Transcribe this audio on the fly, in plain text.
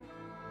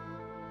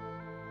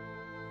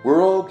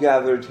We're all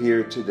gathered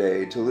here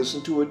today to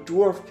listen to a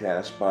dwarf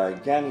cast by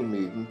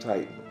Ganymede and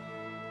Titan.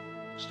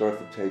 Start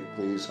the tape,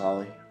 please,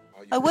 Holly.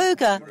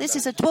 Awoga, this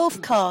is a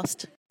dwarf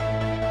cast.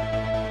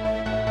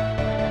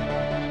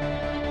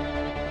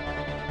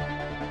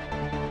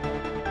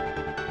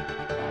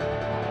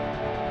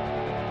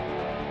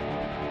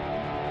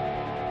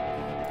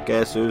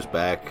 Guess who's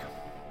back?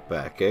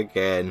 Back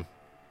again.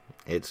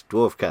 It's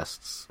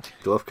Dwarfcasts.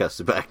 Dwarfcasts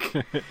are back.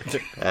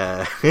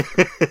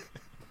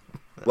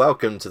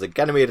 Welcome to the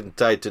Ganymede and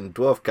Titan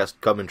Dwarfcast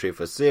commentary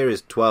for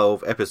Series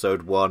 12,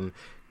 Episode 1,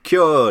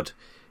 Cured!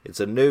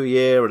 It's a new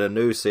year and a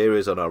new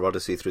series on our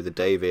Odyssey through the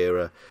Dave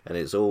era, and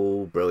it's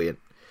all brilliant.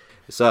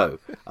 So,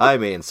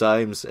 I'm Ian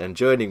Symes, and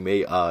joining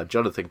me are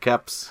Jonathan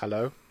Capps.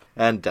 Hello.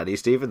 And Danny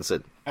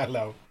Stevenson.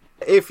 Hello.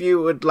 If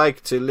you would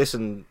like to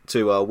listen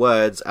to our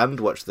words and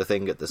watch the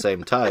thing at the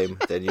same time,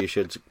 then you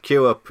should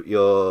queue up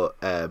your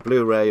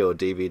Blu-ray or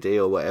DVD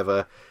or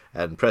whatever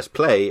and press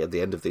play at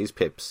the end of these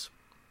pips.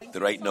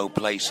 There ain't no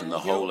place in the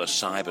whole of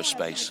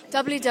cyberspace.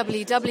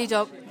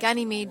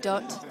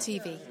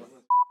 www.ganymede.tv.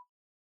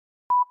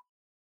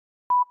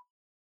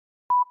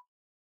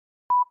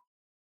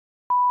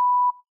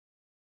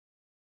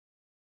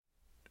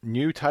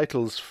 New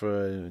titles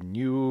for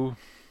New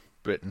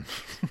Britain.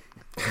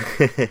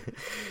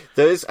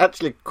 There is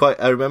actually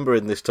I remember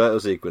in this title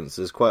sequence,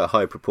 there's quite a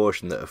high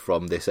proportion that are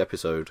from this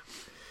episode.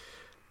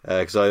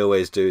 Because I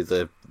always do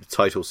the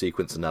title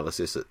sequence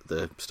analysis at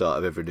the start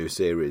of every new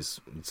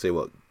series and see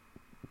what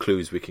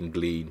clues we can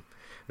glean.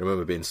 I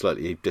remember being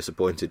slightly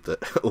disappointed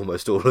that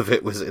almost all of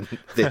it was in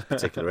this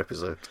particular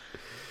episode.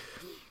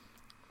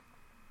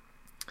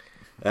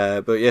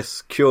 But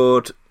yes,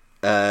 Cured,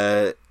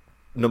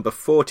 number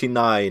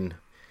 49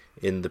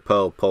 in the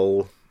Pearl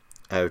poll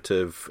out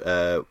of,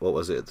 what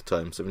was it at the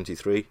time,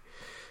 73?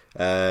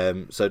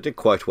 So it did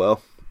quite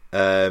well.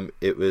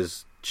 It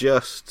was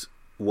just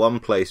one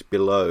place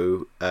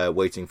below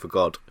Waiting for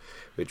God,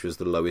 which was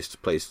the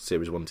lowest placed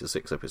Series 1 to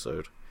 6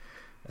 episode.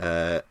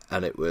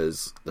 And it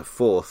was the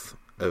fourth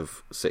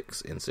of 6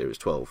 in Series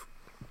 12,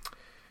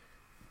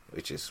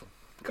 which is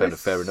kind of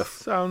fair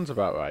enough. Sounds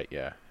about right,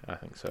 yeah. I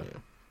think so. Yeah.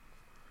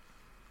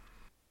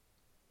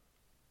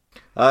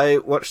 I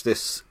watched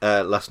this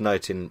last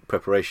night in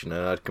preparation,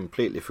 and I'd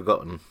completely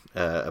forgotten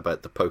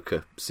about the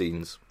poker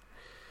scenes.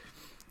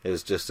 It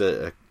was just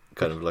a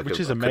kind of like which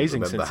is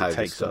amazing since it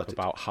takes up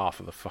about half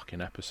of the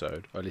fucking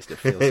episode, or at least it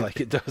feels like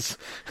it does.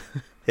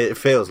 It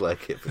feels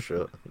like it for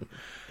sure.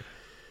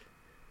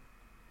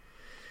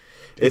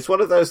 It's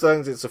one of those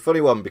things. It's a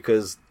funny one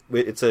because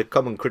it's a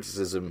common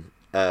criticism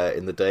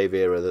in the Dave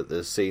era that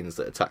there's scenes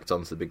that are tacked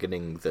onto the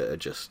beginning that are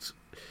just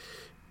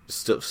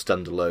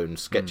standalone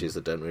sketches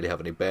that don't really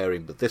have any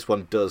bearing, but this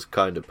one does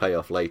kind of pay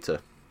off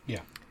later.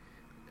 Yeah.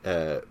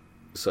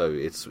 So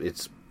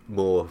it's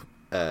more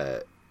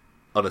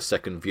on a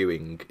second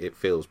viewing, it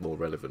feels more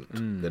relevant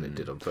than it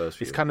did on first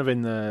viewing. It's kind of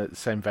in the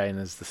same vein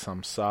as the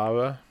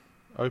Samsara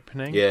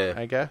opening, yeah,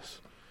 I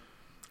guess.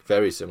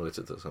 Very similar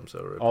to the Samsara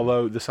opening.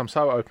 Although the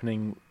Samsara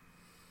opening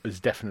is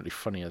definitely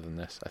funnier than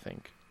this, I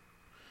think.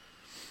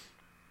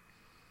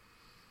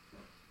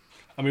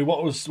 I mean,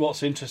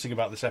 what's interesting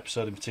about this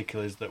episode in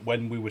particular is that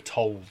when we were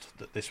told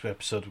that this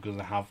episode was going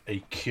to have a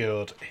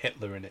cured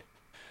Hitler in it,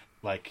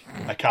 like,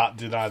 I can't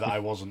deny that I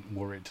wasn't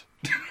worried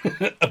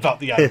about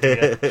the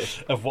idea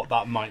of what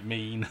that might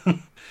mean.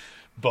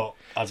 But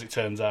as it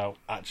turns out,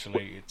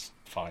 actually, it's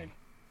fine.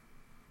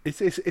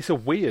 It's a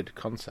weird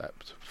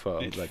concept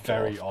for it's Red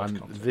very Dwarf, odd and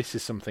concept. this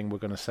is something we're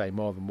going to say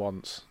more than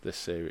once this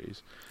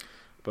series.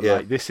 But Yeah.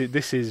 like this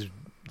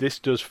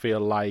does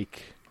feel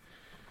like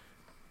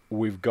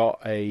we've got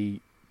a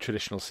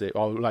traditional series,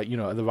 or like, you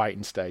know, at the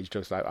writing stage,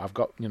 just like I've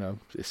got, you know,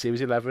 Series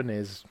 11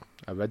 is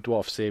a Red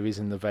Dwarf series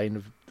in the vein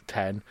of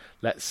 10.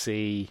 Let's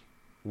see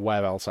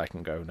where else I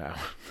can go now.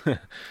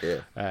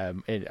 Yeah.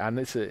 And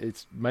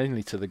it's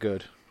mainly to the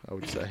good, I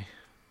would say.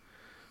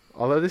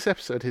 Although this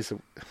episode is,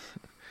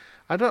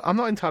 I'm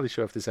not entirely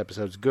sure if this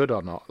episode's good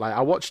or not. Like,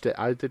 I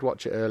did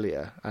watch it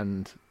earlier,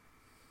 and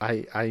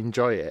I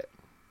enjoy it.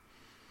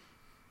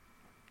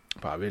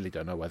 But I really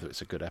don't know whether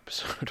it's a good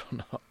episode or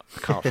not. I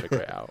can't figure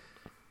it out.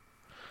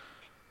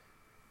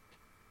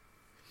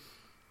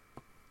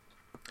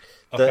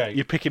 Okay.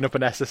 You're picking up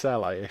an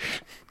SSL, are you?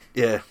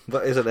 Yeah,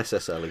 that is an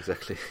SSL,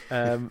 exactly.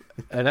 An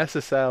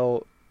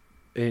SSL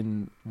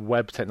in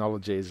web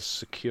technology is a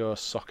secure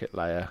socket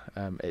layer.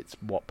 It's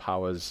what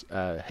powers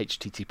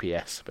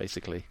HTTPS,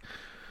 basically.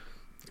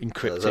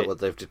 Encrypted. Is that what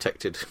they've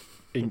detected?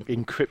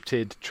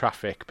 Encrypted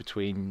traffic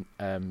between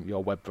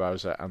your web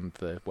browser and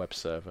the web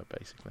server,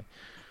 basically.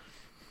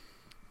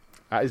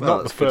 That is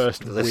not the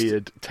first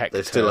weird tech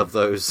They still have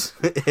those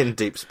in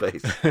deep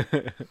space.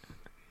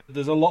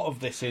 There's a lot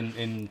of this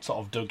in sort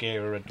of Doug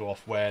era Red Dwarf,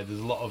 where there's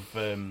a lot of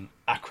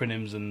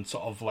acronyms and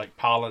sort of like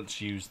parlance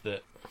used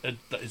that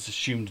is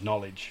assumed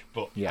knowledge,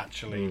 but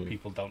actually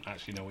people don't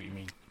actually know what you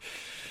mean.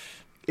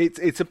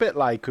 It's a bit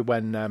like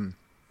when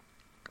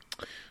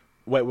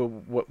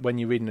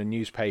you're reading a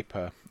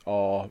newspaper,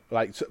 or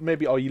like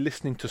maybe, or you're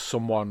listening to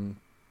someone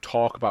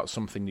talk about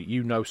something that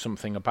you know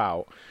something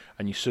about,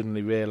 and you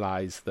suddenly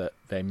realise that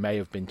they may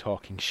have been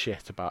talking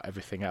shit about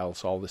everything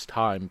else all this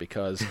time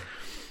because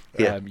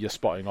you're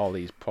spotting all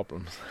these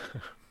problems.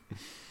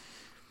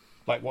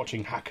 Like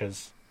watching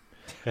Hackers.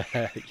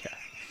 Yeah.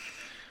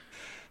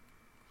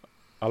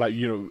 I like,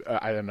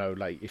 I don't know,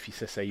 like if you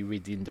say you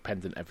read The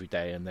Independent every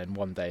day and then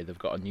one day they've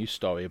got a news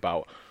story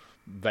about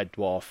Red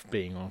Dwarf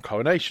being on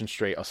Coronation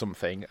Street or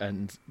something,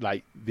 and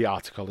like the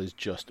article is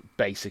just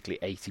basically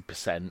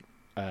 80%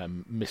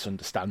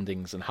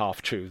 misunderstandings and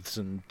half-truths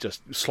and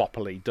just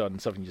sloppily done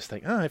stuff, and you just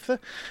think, if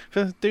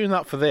they're doing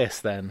that for this,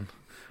 then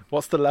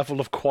what's the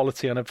level of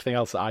quality on everything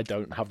else that I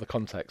don't have the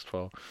context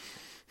for?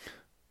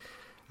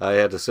 I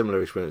had a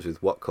similar experience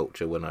with What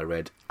Culture when I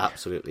read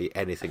absolutely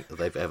anything that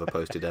they've ever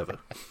posted ever.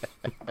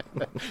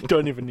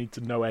 Don't even need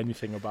to know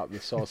anything about the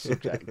source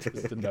subject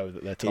just to know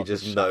that they're talking. You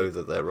just know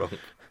that they're wrong.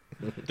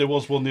 There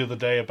was one the other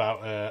day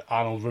about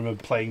Arnold Rimmer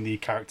playing the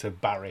character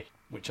Barry,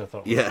 which I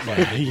thought was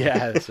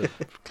yeah, that's a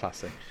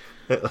classic.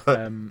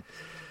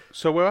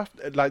 So we're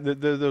after, like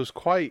there was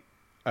quite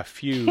a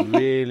few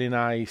really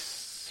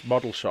nice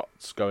model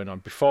shots going on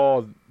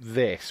before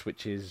this,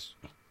 which is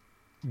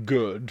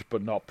good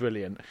but not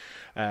brilliant.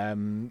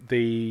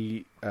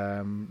 The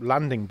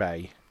landing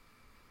bay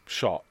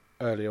shot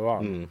earlier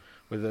on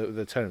with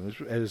the turn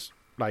is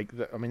like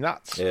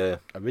that's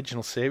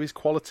original series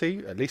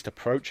quality, at least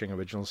approaching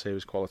original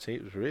series quality.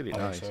 It was really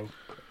nice. So.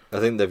 I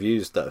think they've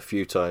used that a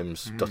few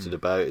times, dotted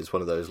about. It's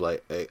one of those,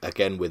 like,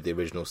 again with the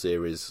original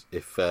series,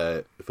 if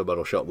a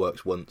model shot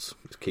works once,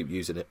 just keep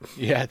using it.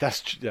 Yeah,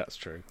 that's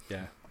true.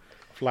 Yeah,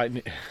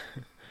 like.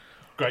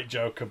 Great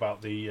joke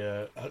about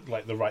the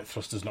the right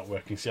thruster's not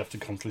working, so you have to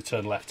constantly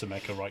turn left to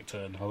make a right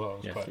turn.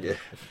 It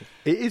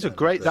is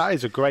that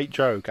is a great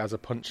joke as a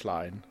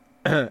punchline.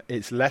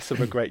 It's less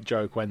of a great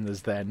joke when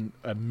there's then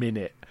a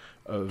minute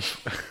of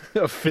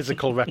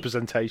physical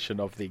representation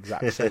of the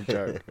exact same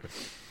joke.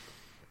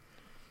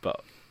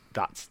 But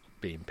that's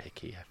being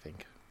picky, I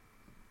think.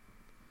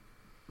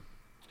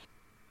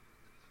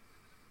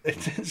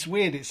 It's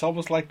weird. It's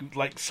almost like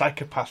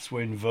psychopaths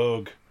were in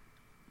vogue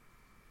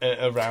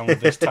around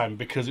this time,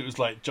 because it was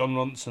like John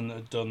Ronson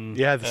had done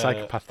the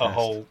psychopath test.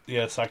 Whole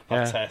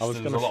psychopath test.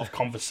 There was a lot of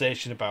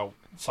conversation about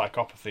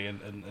psychopathy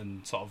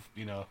and sort of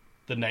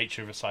the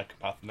nature of a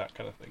psychopath and that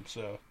kind of thing.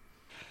 So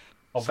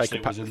obviously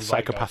it was in the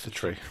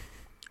psychopathy.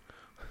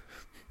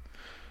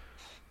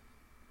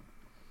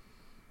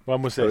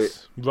 When was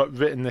this?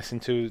 Written this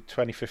into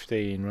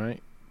 2015,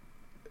 right?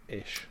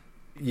 Ish.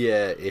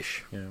 Yeah,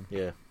 ish.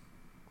 Yeah.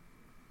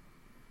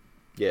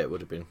 Yeah, it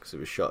would have been, because it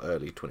was shot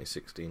early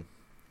 2016.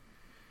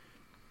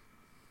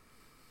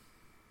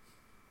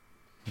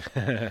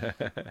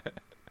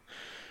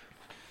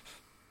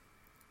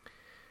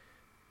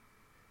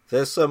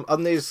 There's some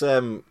on these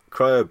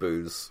cryo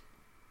booths.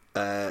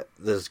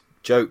 There's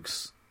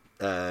jokes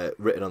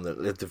written on the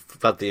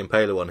Vlad the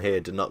Impaler one here.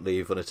 Do not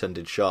leave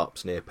unattended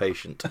sharps near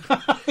patient.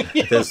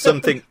 There's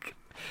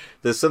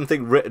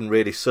something written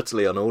really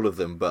subtly on all of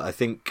them, but I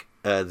think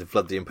the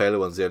Vlad the Impaler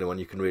one's the only one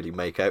you can really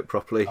make out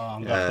properly.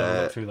 I'm going to have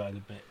to look through that in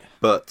a bit.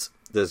 But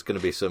there's going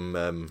to be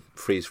some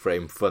freeze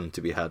frame fun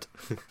to be had.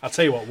 I'll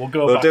tell you what,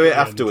 we'll do it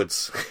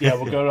afterwards. Yeah,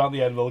 we'll go around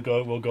the end. We'll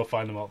go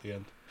find them at the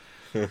end.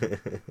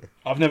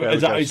 I've never.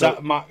 Is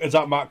that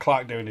Mark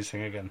Clark doing his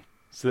thing again?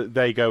 So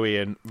there you go,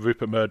 Ian.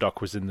 Rupert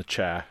Murdoch was in the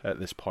chair at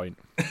this point.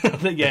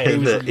 Yeah, he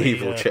was in the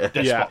evil chair.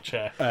 Despot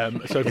chair.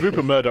 So if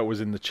Rupert Murdoch was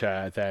in the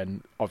chair,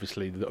 then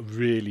obviously the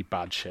really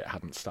bad shit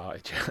hadn't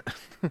started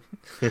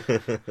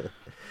yet.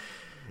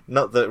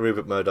 Not that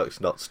Rupert Murdoch's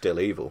not still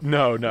evil.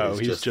 No,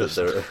 he's just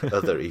that there are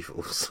other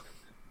evils.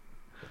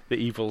 The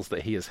evils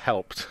that he has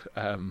helped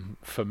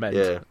ferment.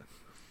 Yeah.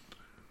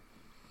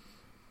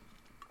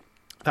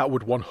 That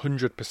would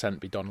 100%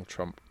 be Donald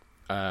Trump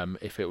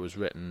if it was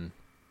written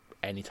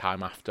any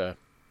time after.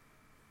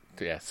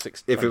 Yeah,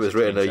 if it was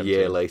written a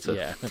year later,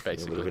 yeah,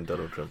 basically, it would have been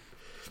Donald Trump.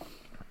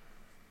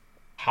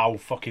 How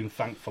fucking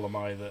thankful am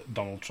I that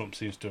Donald Trump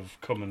seems to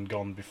have come and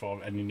gone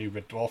before any new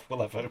Red Dwarf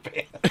will ever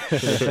appear.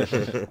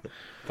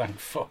 Thank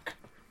fuck.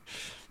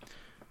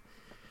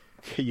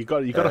 You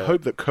got to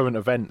hope that current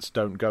events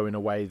don't go in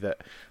a way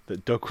that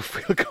Doug will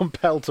feel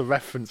compelled to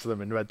reference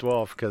them in Red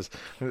Dwarf, because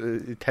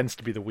it tends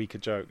to be the weaker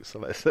jokes. So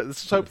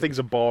let's hope things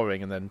are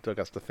boring, and then Doug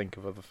has to think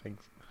of other things.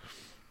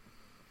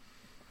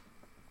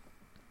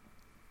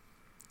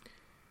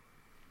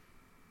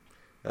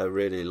 I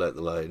really like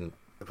the line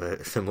about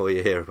the more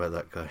you hear about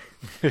that guy.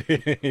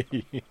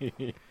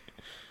 It's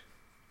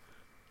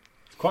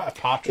quite a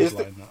Partridge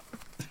line,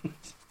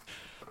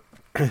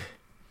 that.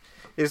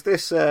 Is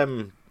this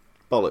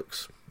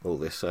bollocks, all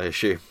this, I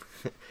assume?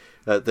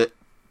 The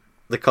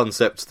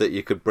concept that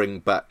you could bring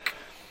back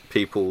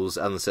people's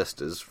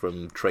ancestors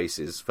from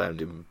traces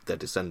found in their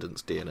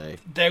descendants' DNA.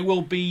 There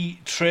will be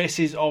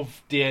traces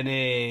of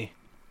DNA,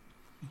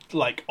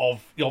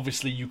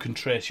 obviously you can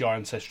trace your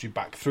ancestry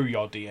back through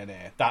your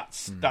DNA.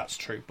 That's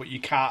true, but you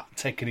can't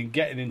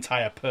get an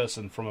entire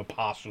person from a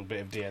partial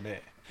bit of DNA.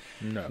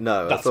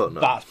 No, I thought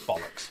not. That's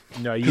bollocks.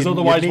 No, Because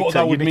otherwise, what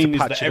that would mean is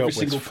that every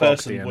single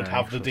person would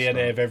have the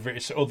DNA of every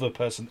other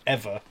person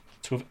ever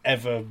to have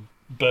ever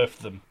birthed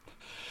them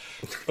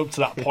up to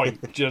that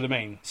point. Do you know what I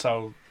mean?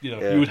 So you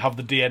would have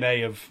the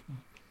DNA of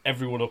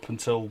everyone up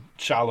until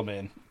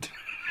Charlemagne.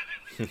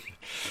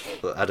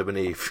 Well, Adam and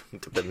Eve,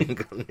 depending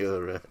on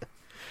your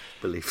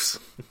beliefs.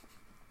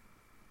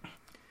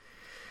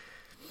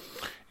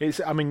 It's.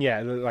 I mean,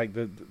 yeah, like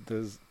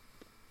there's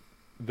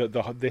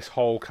this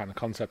whole kind of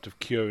concept of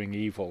curing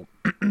evil,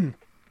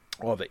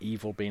 or the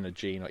evil being a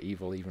gene, or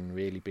evil even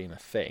really being a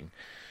thing,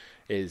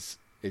 is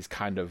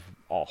kind of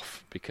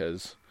off,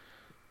 because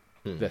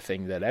the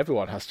thing that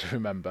everyone has to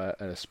remember,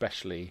 and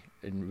especially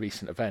in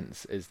recent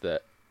events, is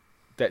that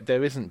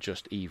there isn't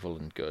just evil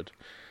and good.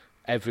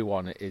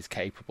 Everyone is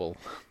capable,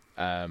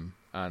 and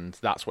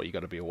that's what you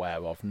got to be aware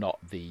of, not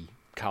the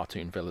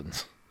cartoon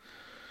villains.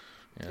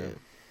 Yeah.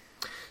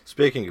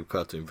 Speaking of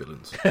cartoon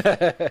villains,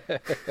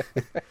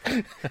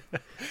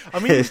 I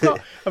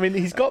mean,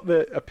 he's got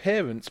the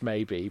appearance,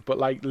 maybe, but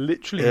like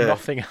literally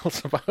nothing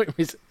else about him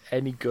is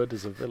any good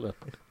as a villain.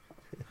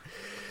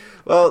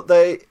 Well,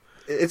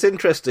 it's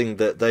interesting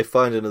that they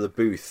find another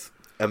booth,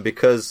 and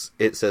because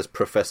it says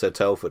Professor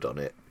Telford on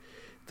it,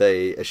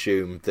 they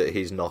assume that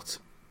he's not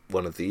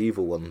one of the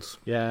evil ones.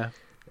 Yeah.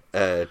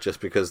 Just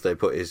because they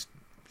put his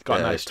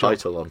nice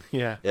title on.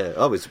 Yeah. Yeah.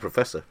 Oh, he's a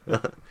professor.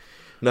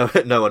 No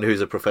one who's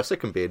a professor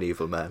can be an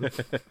evil man.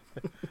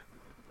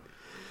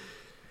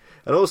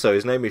 And also,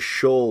 his name is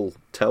Shawl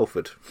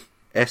Telford.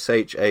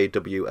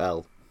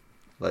 Shawl.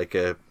 Like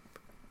a...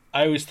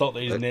 I always thought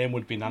that his name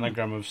would be an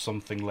anagram of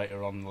something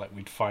later on, like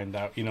we'd find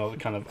out, the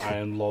kind of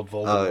Iron Lord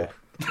Voldemort.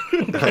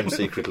 Oh, I'm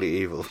secretly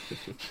evil.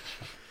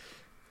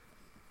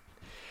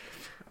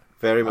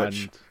 Very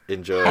much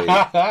enjoy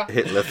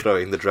Hitler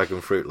throwing the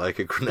dragon fruit like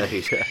a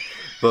grenade.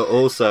 But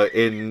also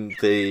in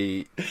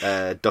the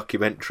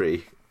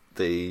documentary,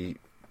 the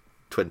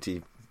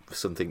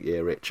 20-something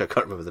year itch, I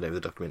can't remember the name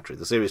of the documentary,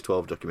 the Series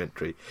 12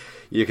 documentary,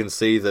 you can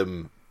see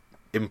them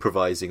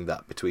improvising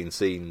that between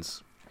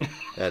scenes.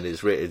 And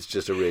it's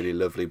just a really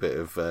lovely bit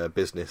of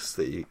business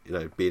that you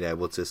being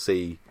able to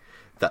see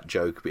that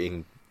joke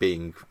being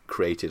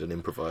created and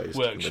improvised,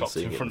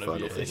 workshopped in front of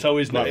you. It's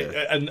always nice,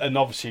 and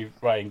obviously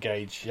Ryan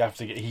Gage.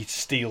 He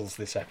steals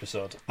this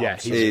episode. Yeah,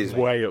 he's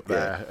way up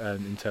there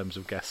in terms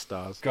of guest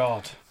stars.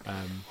 God,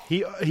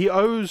 he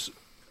owes.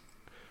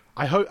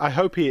 I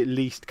hope he at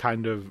least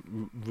kind of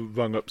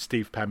rung up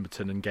Steve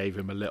Pemberton and gave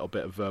him a little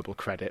bit of verbal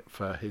credit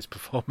for his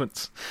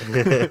performance,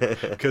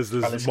 because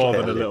there's more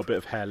than a little bit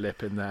of hair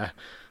lip in there.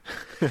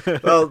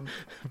 Well,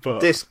 but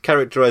this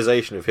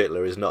characterization of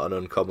Hitler is not an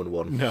uncommon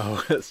one.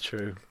 No, that's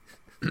true.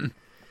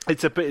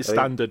 It's a bit of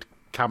standard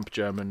camp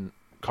German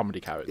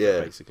comedy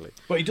character, basically.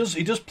 But he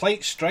does play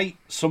it straight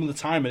some of the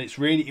time, and it's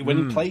really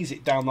when he plays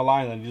it down the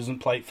line, and he doesn't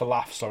play it for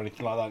laughs or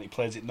anything like that. And he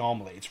plays it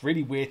normally. It's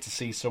really weird to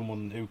see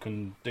someone who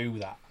can do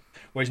that,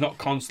 where he's not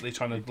constantly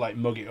trying to like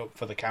mug it up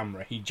for the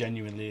camera. He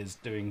genuinely is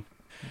doing.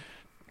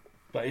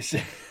 But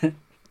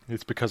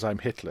it's because I'm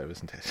Hitler,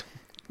 isn't it?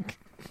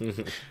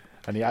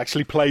 And he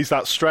actually plays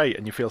that straight,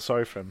 and you feel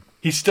sorry for him.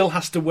 He still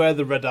has to wear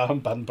the red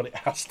armband, but it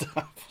has to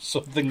have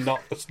something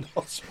that's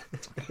not.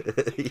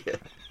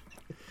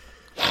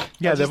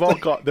 Yeah, they've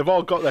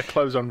all got their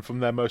clothes on from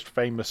their most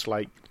famous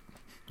like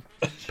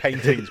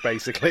paintings,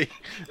 basically.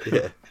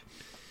 Yeah.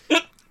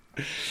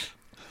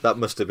 That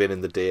must have been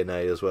in the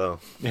DNA as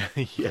well. Yeah.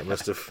 They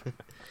must have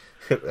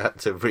had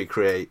to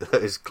recreate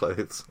those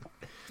clothes.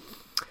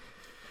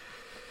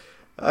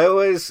 I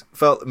always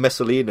felt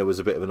Messalina was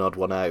a bit of an odd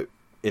one out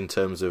in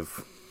terms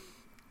of,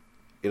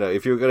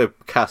 if you were going to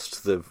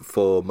cast the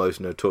four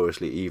most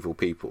notoriously evil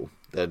people,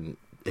 then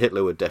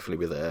Hitler would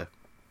definitely be there,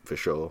 for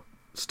sure.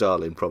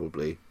 Stalin,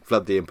 probably.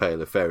 Vlad the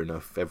Impaler, fair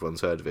enough.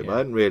 Everyone's heard of him. Yeah.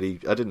 I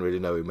didn't really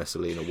know who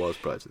Messalina was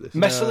prior to this.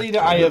 Messalina,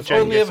 I have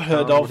only ever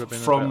heard of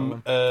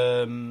from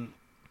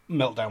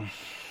Meltdown.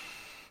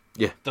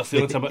 Yeah, that's the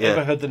only time I've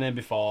ever heard the name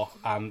before,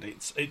 and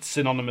it's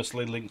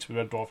synonymously linked to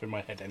Red Dwarf in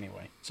my head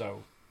anyway.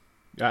 So,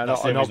 and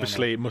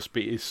obviously it must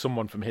be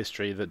someone from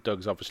history that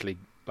Doug's obviously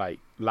like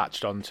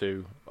latched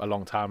onto a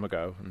long time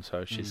ago, and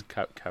so she's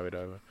carried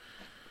over.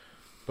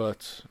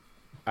 But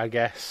I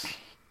guess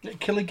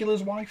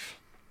Caligula's wife.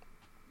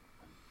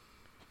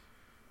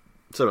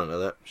 Something like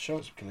that. Sure,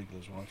 it's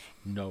Caligula's wife.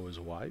 Noah's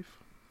wife.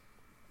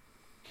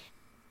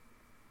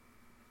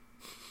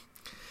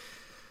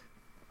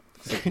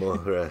 It's a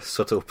more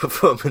subtle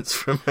performance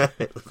from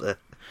Hitler.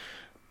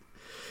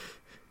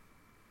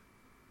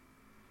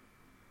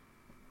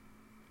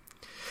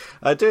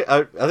 I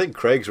think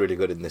Craig's really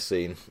good in this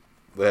scene,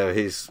 where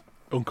he's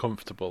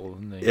uncomfortable,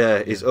 isn't he?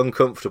 Yeah, he's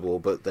uncomfortable,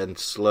 but then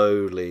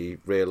slowly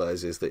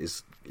realizes that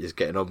he's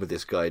getting on with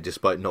this guy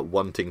despite not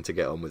wanting to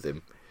get on with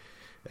him,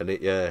 and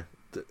the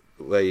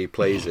way he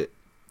plays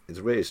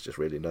it's just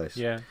really nice.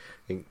 Yeah,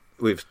 I think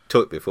we've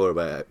talked before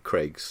about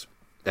Craig's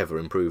ever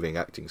improving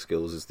acting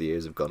skills as the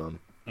years have gone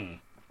on.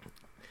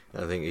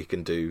 I think he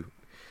can do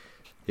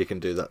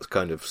that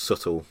kind of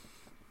subtle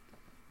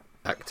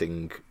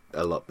acting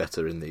a lot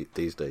better in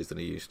these days than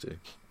he used to.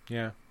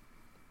 Yeah.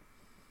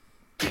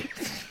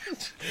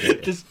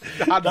 Just,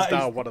 Hands that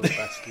down, is- one of the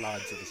best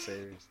lines of the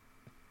series.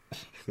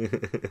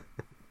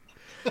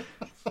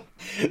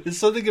 There's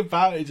something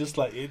about it, just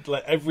like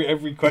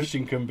every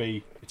question can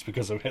be, it's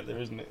because of Hitler,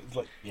 isn't it? It's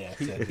like, yeah,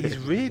 He's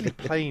really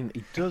playing.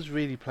 He does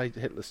really play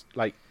Hitler's.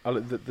 Like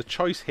the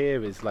choice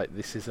here is like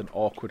this is an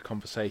awkward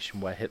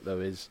conversation where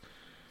Hitler is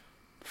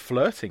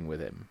flirting with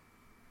him,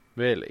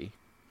 really,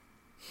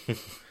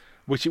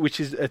 which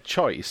is a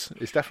choice.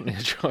 It's definitely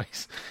a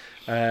choice.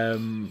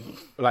 And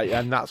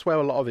that's where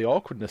a lot of the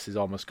awkwardness is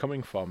almost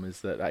coming from.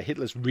 Is that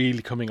Hitler's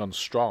really coming on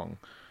strong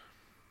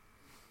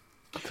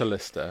to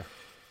Lister.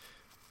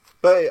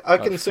 But I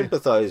can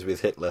sympathise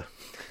with Hitler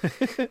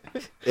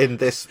in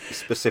this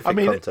specific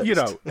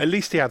context. At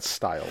least he had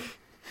style.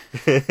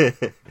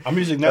 I'm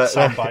using that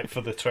soundbite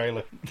for the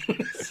trailer.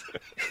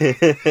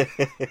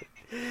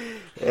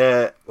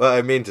 What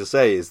I mean to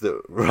say is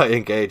that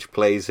Ryan Gage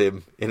plays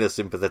him in a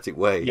sympathetic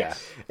way. Yeah.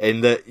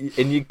 And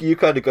you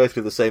kind of go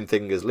through the same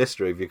thing as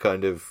Lister. If you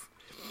kind of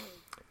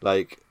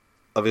like,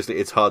 obviously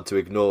it's hard to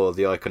ignore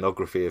the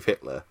iconography of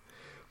Hitler,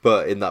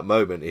 but in that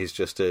moment he's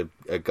just a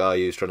guy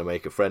who's trying to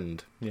make a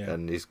friend,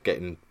 and he's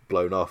getting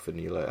blown off, and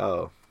you're like,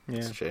 oh,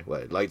 it's a shame.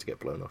 Well, I'd like to get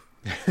blown off.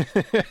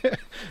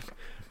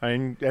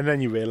 And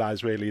then you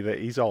realise really that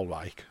he's all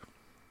like.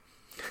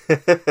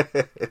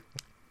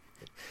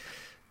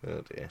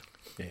 Oh dear.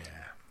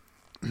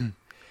 Yeah.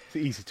 It's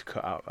easy to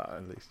cut out that,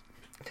 at least.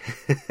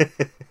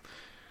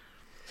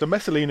 So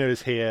Messalina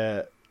is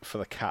here for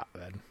the cat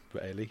then,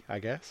 really, I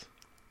guess.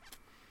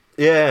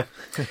 Yeah.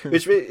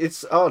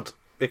 It's odd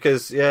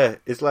because,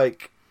 it's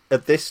like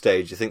at this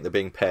stage you think they're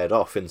being paired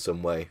off in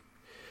some way.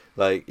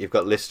 Like, you've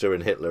got Lister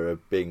and Hitler are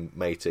being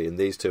matey, and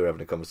these two are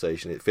having a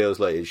conversation. It feels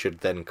like it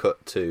should then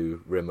cut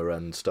to Rimmer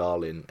and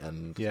Stalin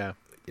and,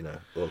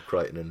 or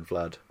Crichton and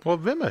Vlad. Well,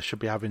 Rimmer should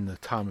be having the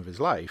time of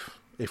his life,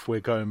 if we're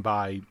going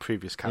by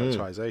previous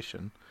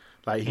characterization.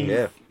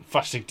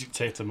 Fascist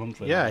dictator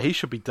monthly. Yeah, he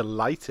should be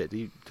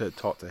delighted to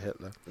talk to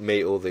Hitler.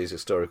 Meet all these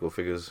historical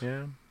figures.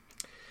 Yeah.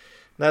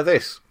 Now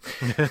this.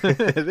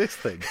 This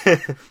thing.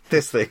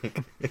 This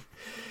thing.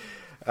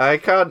 I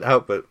can't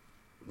help but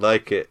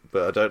like it,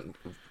 but I don't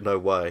know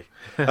why.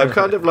 I'm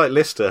kind of like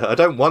Lister. I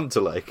don't want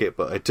to like it,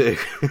 but I do.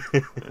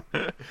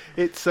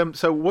 It's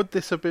so would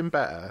this have been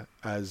better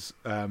as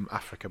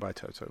Africa by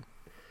Toto?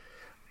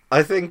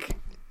 I think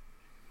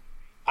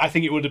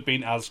it would have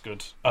been as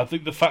good. I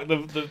think the fact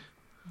that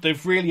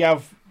they've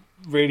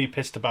really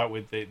pissed about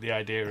with the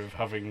idea of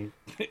having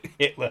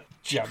Hitler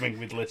jamming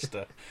with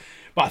Lister,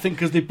 but I think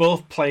because they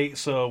both play it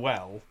so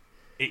well,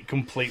 it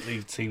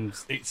completely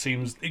seems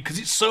because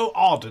it's so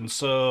odd and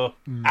so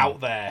out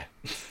there.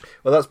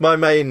 Well, that's my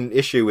main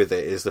issue with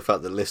it, is the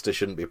fact that Lister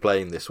shouldn't be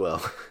playing this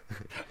well.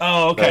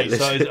 Oh,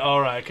 okay.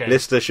 All right. Okay.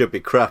 Lister should be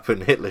crap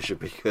and Hitler should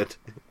be good.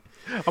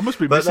 I must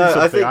be missing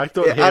something. I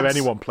don't hear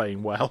anyone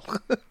playing well.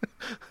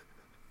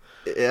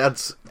 It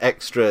adds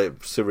extra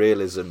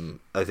surrealism.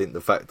 I think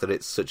the fact that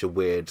it's such a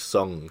weird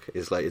song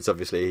is like, it's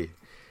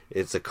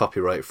a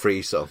copyright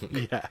free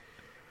song.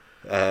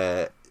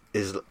 Yeah.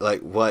 Is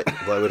like, why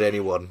would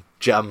anyone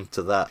jam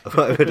to that?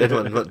 Why would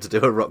anyone want to do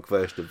a rock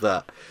version of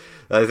that?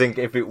 I think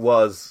if it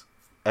was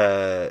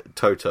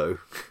Toto,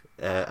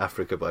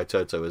 Africa by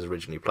Toto was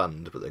originally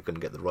planned, but they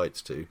couldn't get the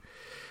rights to,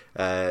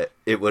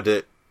 it would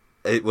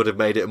have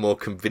made it a more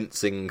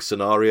convincing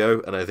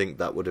scenario, and I think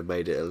that would have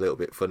made it a little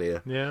bit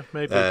funnier. Yeah,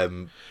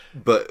 maybe.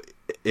 But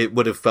it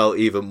would have felt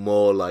even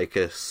more like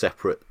a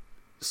separate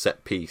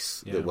set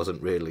piece that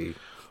wasn't really.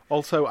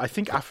 Also, I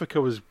think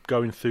Africa was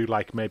going through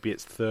like maybe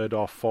its third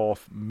or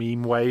fourth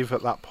meme wave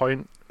at that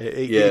point.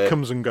 It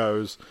comes and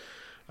goes,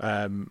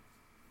 and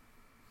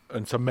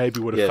so maybe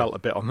would have felt a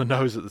bit on the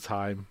nose at the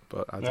time.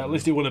 But at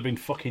least it would have been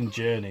fucking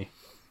Journey.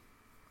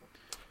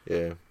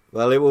 Yeah.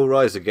 Well, it will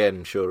rise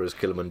again, sure as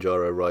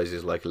Kilimanjaro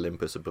rises like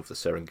Olympus above the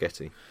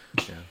Serengeti.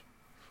 Yeah,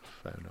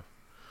 fair enough.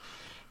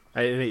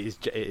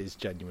 It is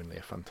genuinely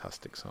a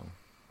fantastic song.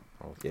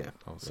 I'll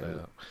say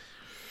that.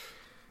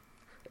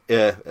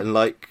 Yeah, and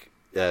like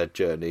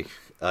Journey,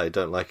 I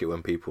don't like it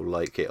when people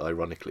like it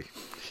ironically.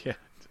 Yeah.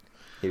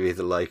 You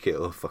either like it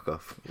or fuck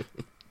off.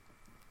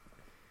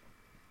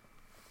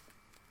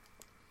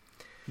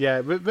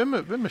 Yeah,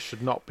 Rimmer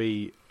should not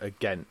be,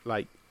 again,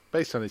 like,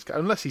 based on his...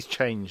 Unless he's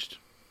changed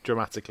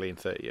dramatically in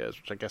 30 years,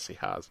 which I guess he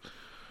has.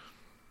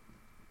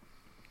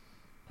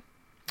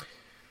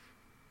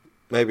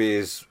 Maybe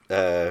he's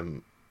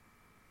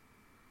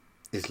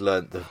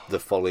learnt the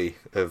folly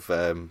of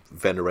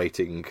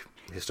venerating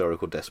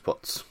historical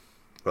despots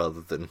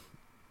rather than...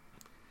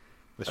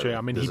 That's true.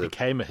 I mean, he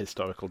became a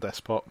historical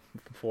despot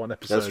for one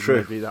episode. That's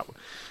true. Maybe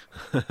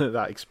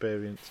that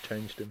experience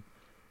changed him.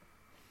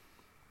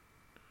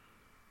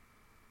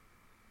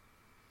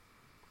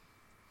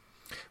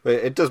 But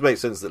it does make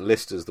sense that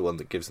Lister's the one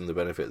that gives him the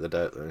benefit of the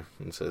doubt, though,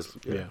 and says,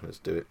 let's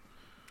do it.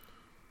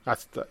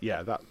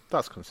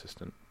 That's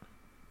consistent.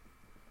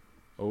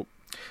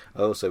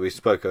 Oh, so we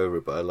spoke over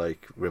it, but I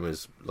like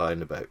Rimmer's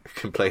line about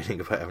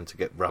complaining about having to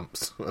get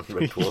ramps on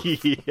Red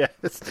Dwarf.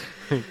 Yes,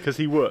 because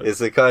he would. It's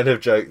the kind of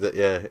joke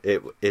that,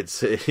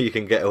 it's you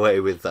can get away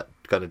with that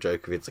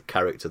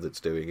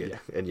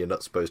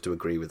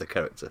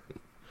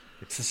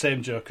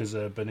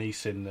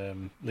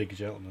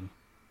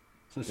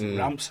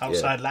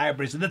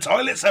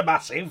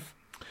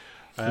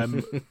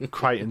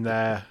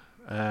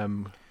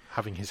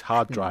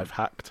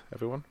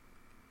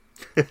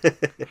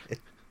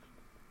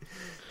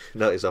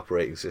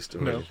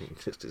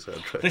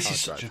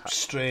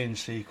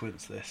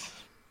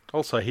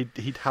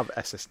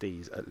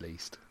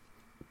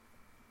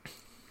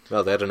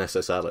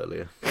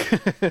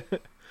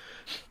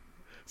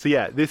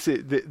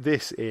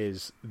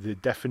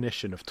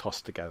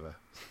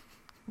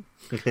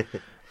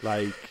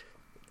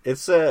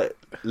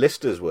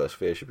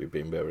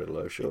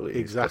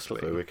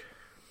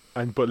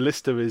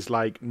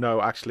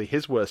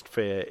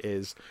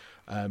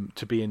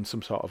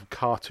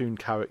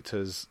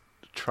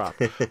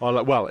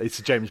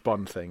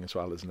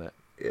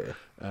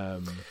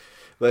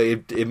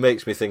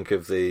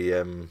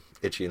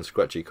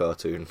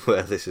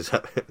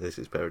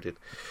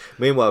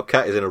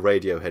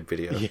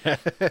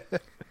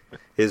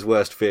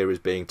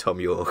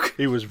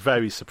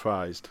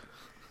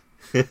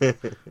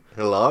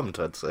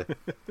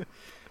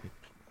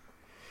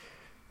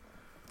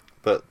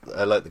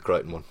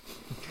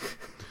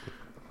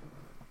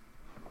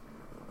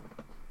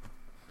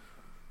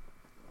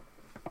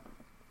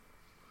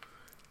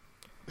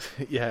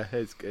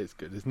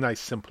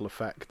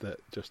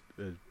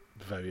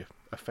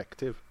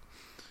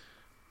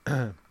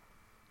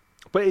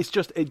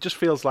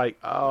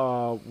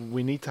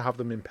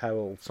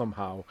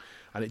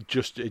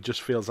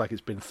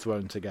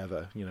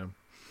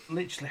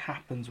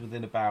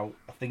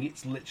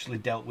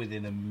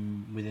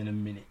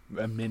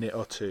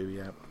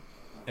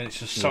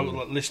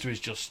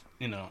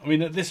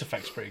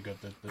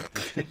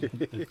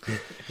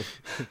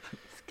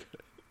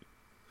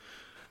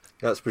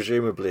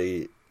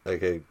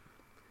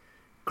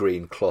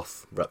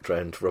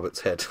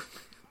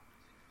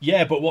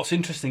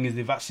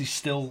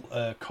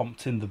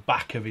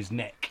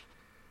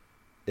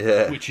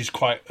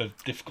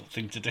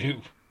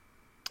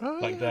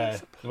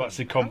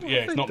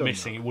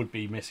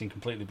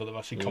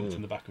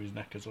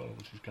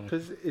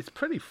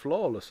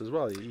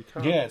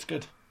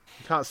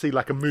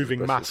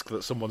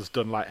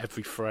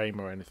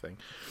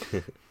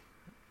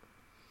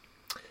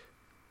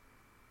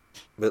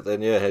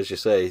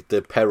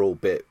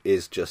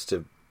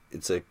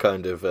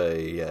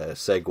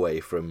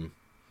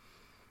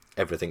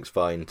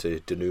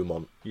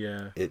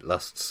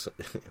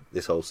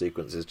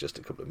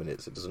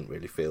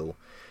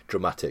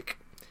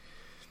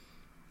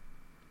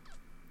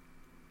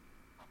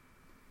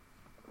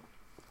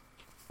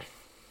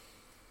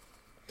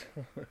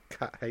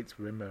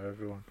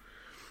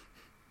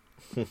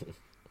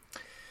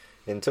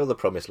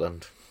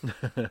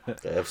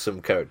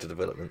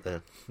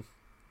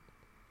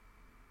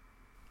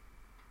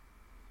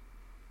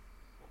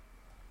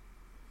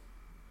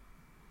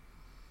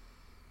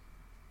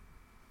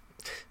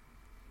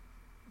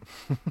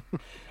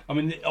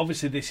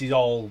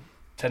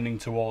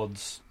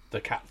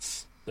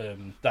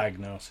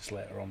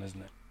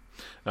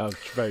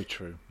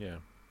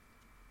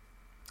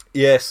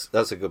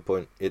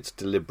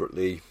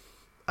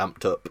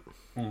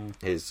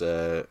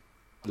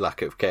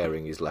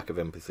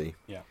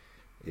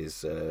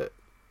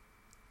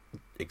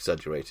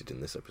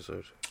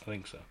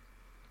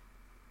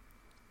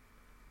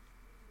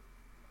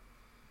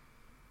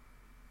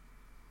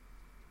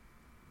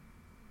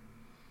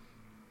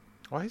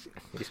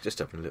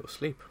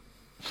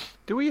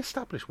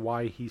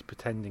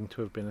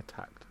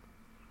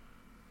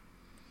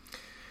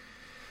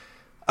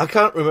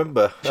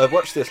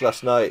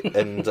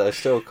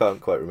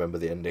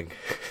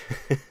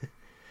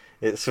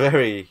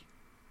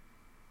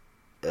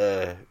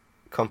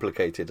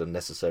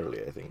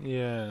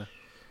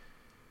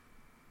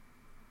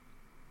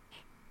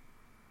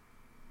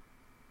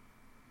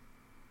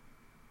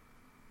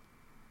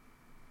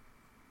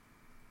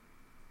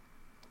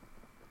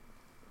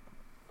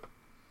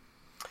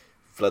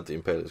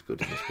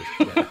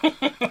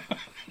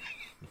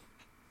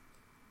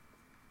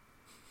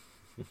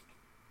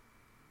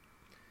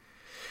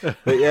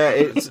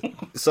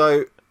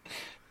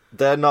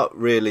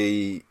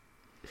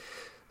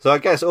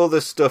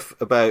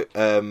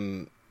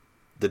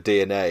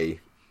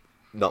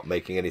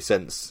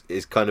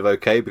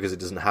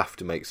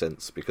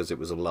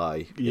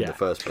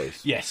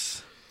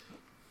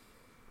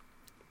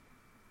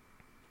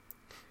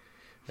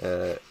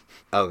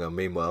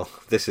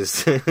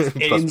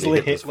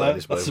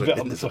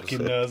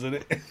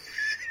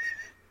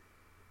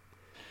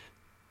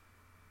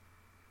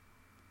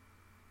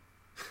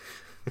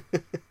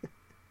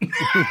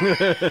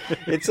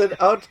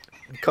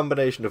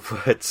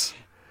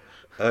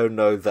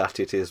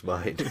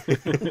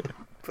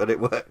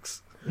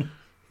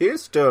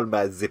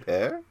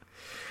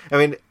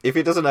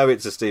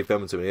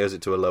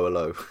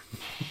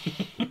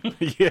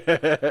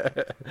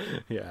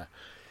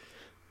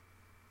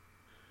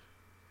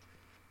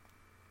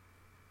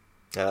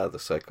Ah, the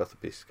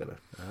Psychotherapy scanner.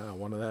 Ah,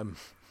 one of them.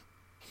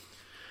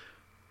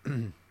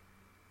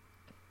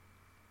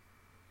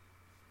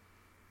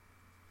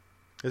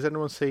 Has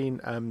anyone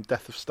seen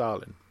Death of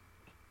Stalin?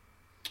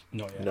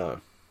 Not yet.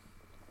 No.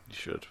 You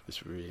should.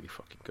 It's really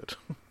fucking good.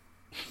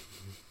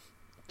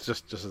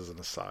 just as an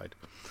aside,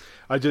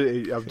 I'm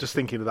just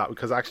thinking of that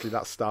because actually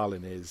that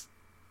Stalin is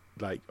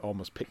like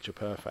almost picture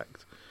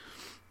perfect.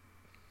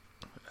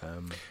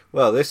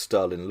 Well, this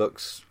Stalin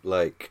looks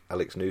like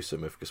Alex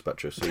Newsom of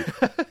Gazpacho Soup,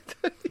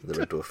 the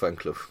Red Dwarf fan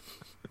club.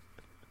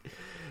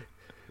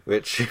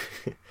 Which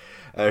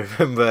I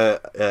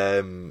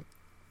remember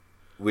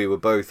we were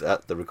both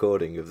at the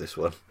recording of this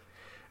one,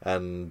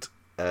 and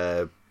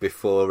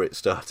before it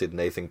started,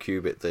 Nathan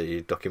Cubitt,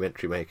 the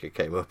documentary maker,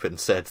 came up and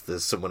said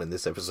there's someone in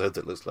this episode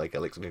that looks like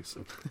Alex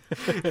Newsom.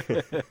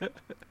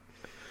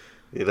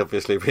 He'd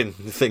obviously been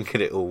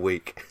thinking it all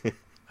week.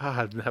 I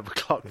had never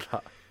clocked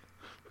that.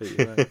 But, you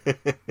know.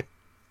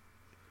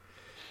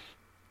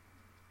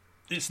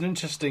 It's an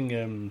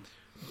interesting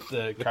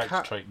the character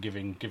cat... trait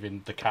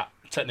giving the cat,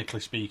 technically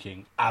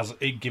speaking, as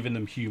it giving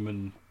them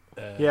human.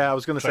 Yeah, I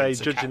was going to say traits.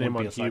 judging him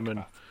on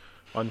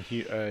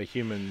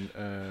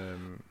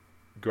human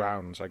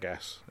grounds, I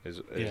guess,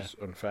 is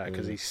unfair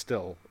because he's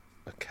still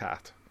a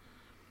cat.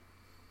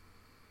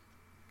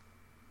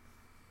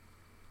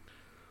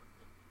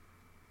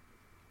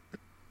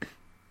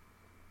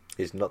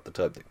 He's not the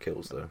type that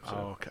kills, though. So.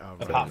 Oh, okay. Oh,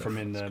 Apart from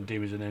in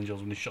Demons and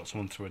Angels when he shot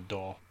someone through a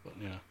door, but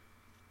yeah.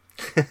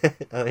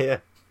 Oh yeah.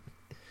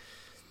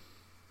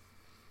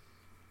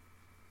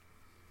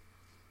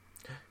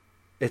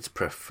 It's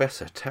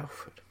Professor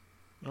Telford.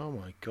 Oh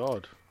my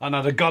god! And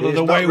I'd have gone He's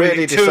the not way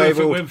really with it too if it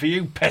disabled. weren't for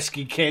you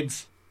pesky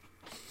kids.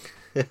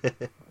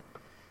 And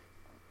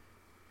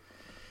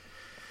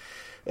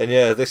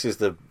yeah, this is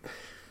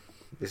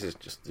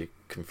just the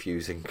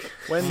confusing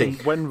thing.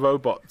 When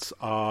robots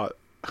are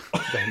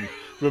then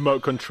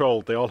remote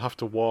controlled, they all have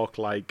to walk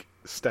like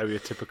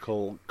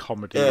stereotypical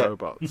comedy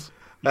robots.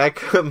 How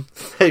come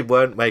they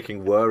weren't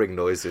making whirring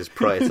noises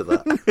prior to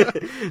that?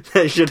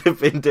 They should have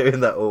been doing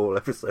that all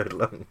episode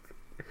long.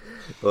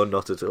 Or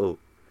not at all.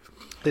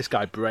 This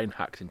guy brain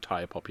hacked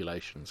entire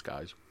populations,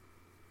 guys.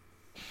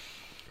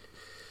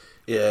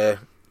 Yeah.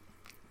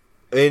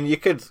 I mean, you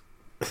could...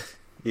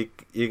 You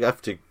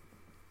have to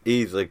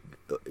either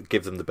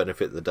give them the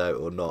benefit of the doubt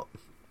or not.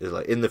 It's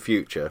like, in the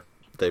future,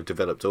 they've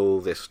developed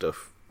all this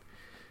stuff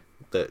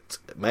that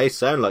may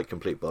sound like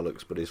complete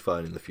bollocks, but is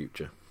fine in the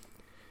future.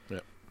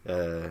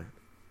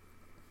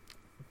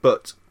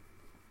 But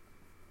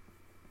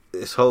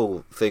this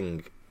whole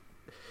thing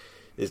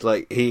is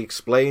like he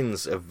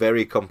explains a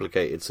very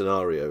complicated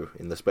scenario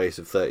in the space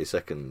of 30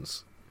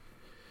 seconds,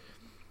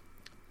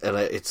 and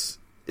it's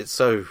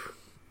so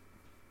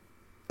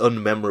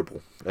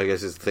unmemorable. I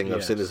guess is the thing.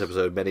 I've seen this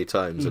episode many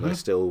times, and I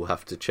still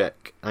have to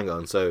check. Hang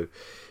on, so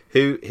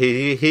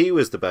he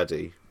was the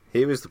baddie,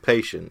 he was the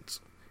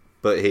patient,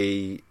 but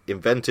he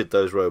invented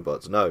those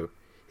robots. No,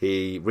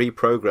 he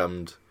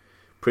reprogrammed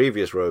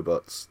previous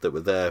robots that were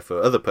there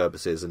for other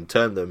purposes and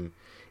turned them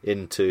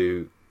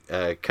into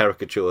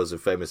caricatures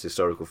of famous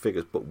historical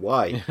figures. But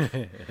why?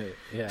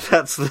 Yeah,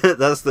 that's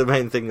the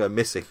main thing I'm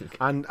missing.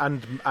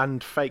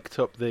 And faked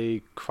up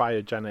the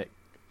cryogenic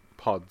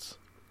pods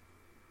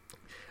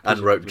and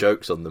wrote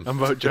jokes on them.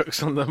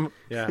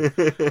 Yeah.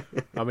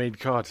 I mean,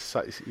 God,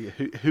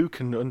 who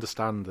can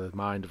understand the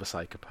mind of a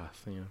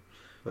psychopath? You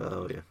know?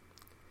 Oh yeah.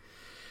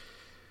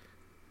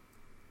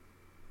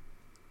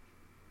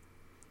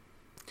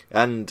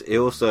 And he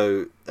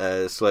also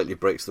slightly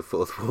breaks the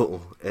fourth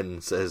wall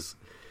and says,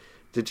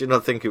 "Did you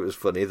not think it was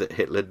funny that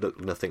Hitler looked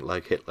nothing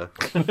like Hitler?"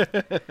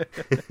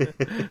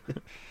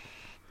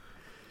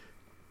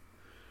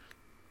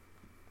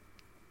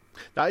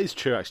 That is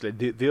true, actually.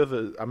 The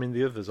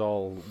others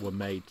all were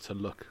made to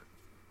look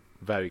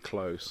very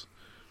close.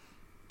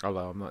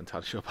 Although I'm not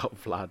entirely sure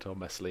about Vlad or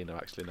Messalina,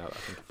 actually, now that I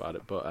think about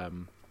it. But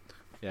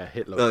yeah,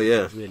 Hitler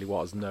really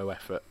was no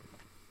effort.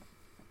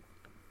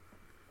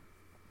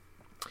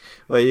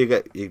 Well,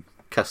 you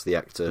cast the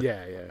actor,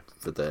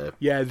 for their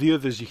the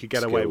others you could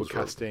get away with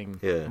skills, casting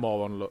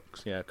more on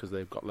looks, because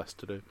they've got less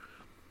to do.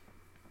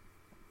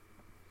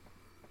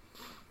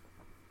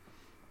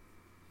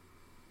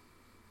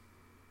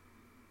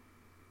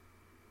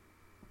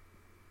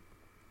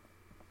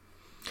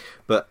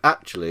 But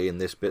actually, in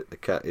this bit, the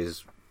cat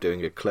is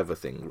doing a clever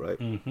thing, right?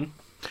 Mm-hmm.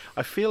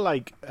 I feel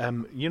like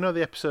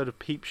the episode of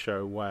Peep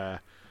Show where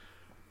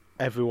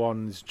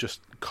everyone's just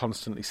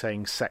constantly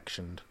saying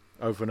 "sectioned"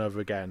 over and over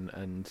again,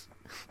 and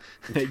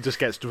it just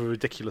gets to a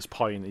ridiculous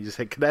point. You just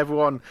say, "Can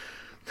everyone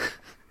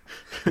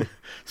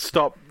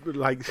stop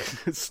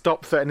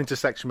threatening to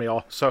section me,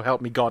 or so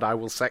help me God, I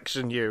will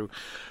section you."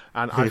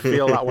 And I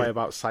feel that way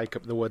about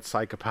the word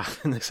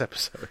psychopath in this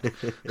episode.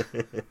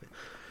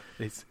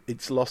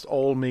 It's lost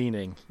all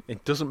meaning.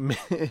 It doesn't mean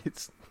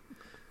it's.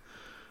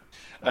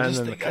 I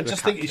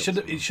just think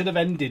it should have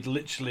ended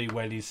literally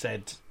when he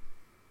said,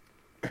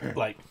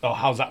 like, "Oh,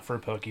 how's that for a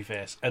perky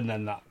face?" And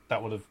then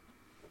that would have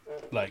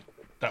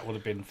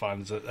been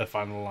fine as a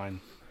final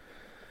line.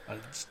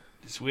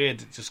 It's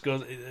weird. It just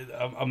goes.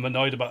 I'm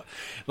annoyed about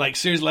like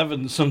series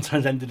 11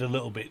 sometimes ended a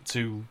little bit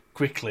too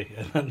quickly,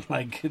 and then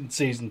like in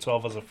season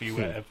 12 has a few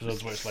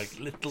episodes where it's like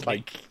little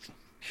like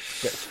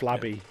gets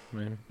flabby.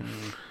 Man.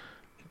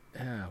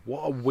 Yeah,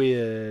 what a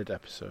weird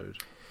episode.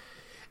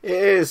 It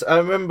is. I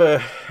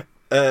remember,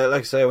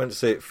 like I say, I went to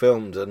see it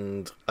filmed,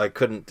 and I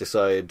couldn't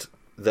decide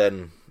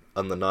then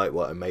on the night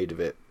what I made of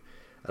it,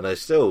 and I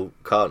still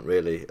can't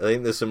really. I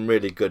think there's some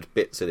really good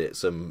bits in it,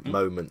 some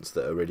moments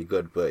that are really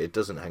good, but it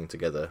doesn't hang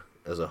together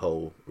as a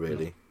whole,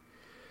 really.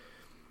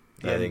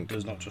 Yeah, I think it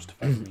does not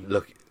justify me.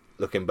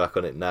 Looking back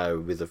on it now,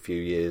 with a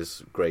few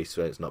years grace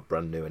when it's not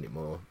brand new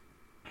anymore,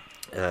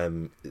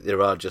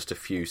 there are just a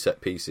few set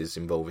pieces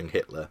involving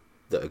Hitler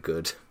that are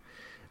good,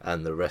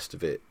 and the rest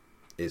of it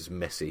is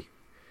messy.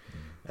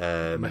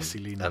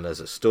 Messy, and as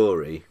a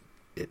story,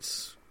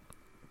 it's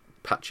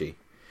patchy.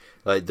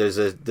 Like there's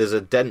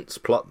a dense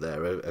plot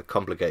there, a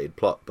complicated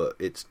plot, but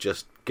it's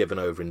just given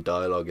over in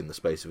dialogue in the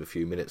space of a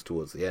few minutes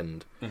towards the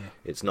end.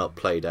 It's not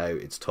played out;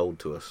 it's told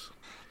to us.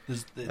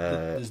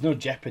 There's no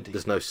jeopardy.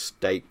 There's no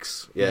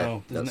stakes. Yeah,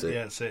 no, that's it.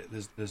 Yeah, that's it.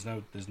 There's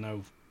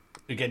no.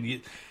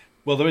 Again,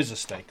 well, there is a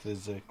stake.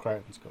 There's a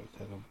Crichton's got.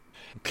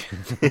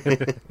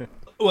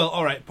 Well,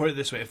 all right. Put it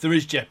this way: if there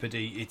is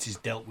jeopardy, it is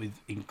dealt with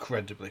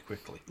incredibly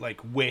quickly, like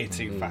way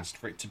too fast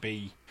for it to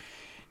be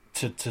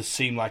to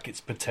seem like it's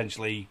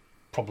potentially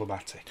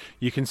problematic.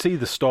 You can see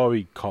the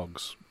story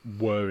cogs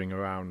whirring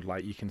around.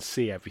 Like you can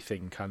see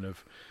everything kind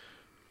of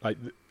like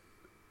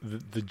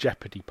the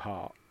jeopardy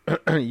part.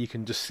 You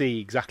can just see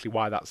exactly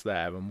why that's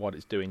there and what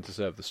it's doing to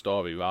serve the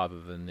story, rather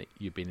than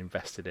you've been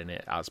invested in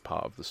it as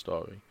part of the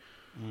story.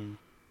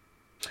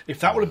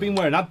 If that would have been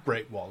where an ad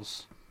break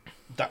was,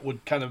 that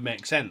would kind of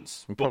make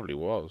sense. It probably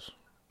was.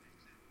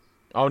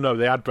 Oh no,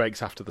 the ad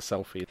breaks after the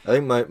selfie. I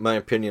think my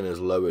opinion has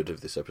lowered of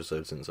this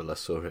episode since I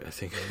last saw it, I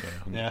think.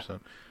 Yeah.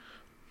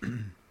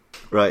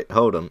 Right,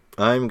 hold on.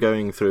 I'm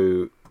going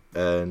through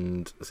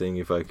and seeing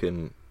if I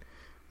can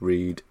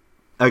read.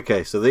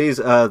 Okay, so these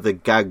are the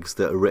gags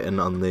that are written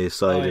on the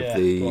side of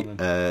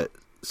the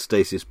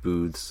stasis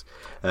booths.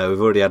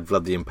 We've already had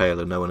Vlad the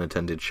Impaler, no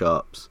unattended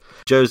sharps.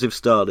 Joseph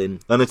Stalin,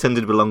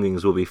 unattended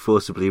belongings will be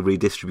forcibly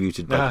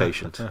redistributed by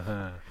patient.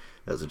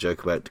 That's a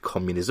joke about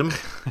communism.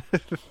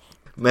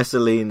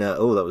 Messalina,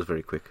 oh, that was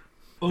very quick.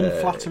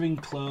 Unflattering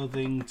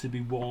clothing to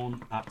be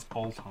worn at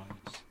all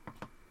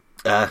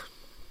times.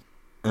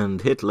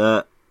 And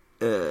Hitler...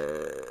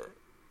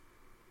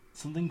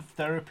 Something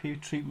therapy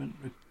treatment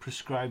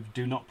prescribed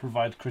do not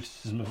provide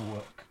criticism of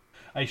work.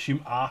 I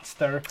assume art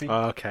therapy.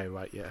 Okay,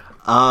 right, yeah.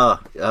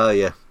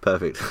 Yeah,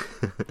 perfect.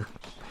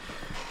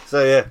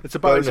 So yeah, it's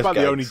about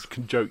the only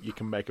joke you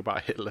can make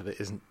about Hitler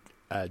that isn't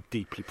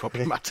deeply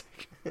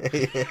problematic.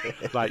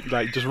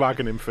 like just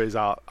ragging him for his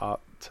art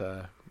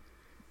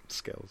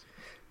skills.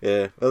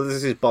 Yeah, well,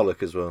 this is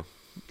bollock as well.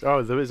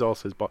 Oh, there is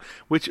also his bollock.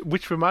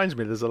 Which reminds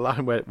me, there's a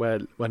line where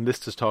when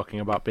Lister's talking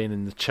about being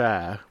in the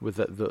chair with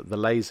the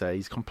laser,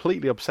 he's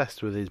completely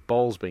obsessed with his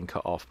balls being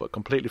cut off, but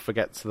completely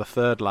forgets the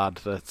third lad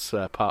that's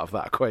part of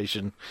that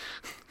equation.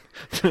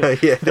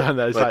 Yeah,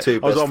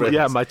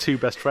 my two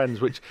best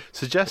friends, which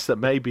suggests that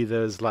maybe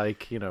there's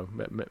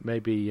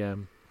maybe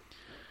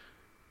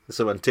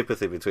some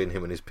antipathy between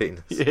him and his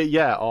penis.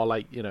 Yeah,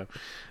 or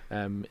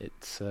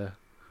it's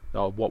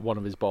or what one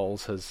of his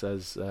balls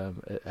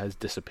has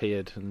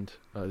disappeared and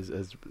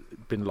has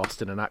been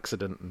lost in an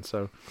accident, and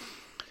so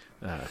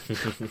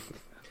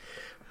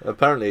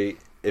apparently,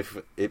 if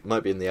it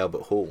might be in the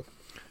Albert Hall,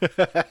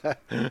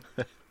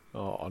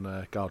 or on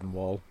a garden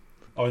wall.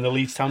 Or in the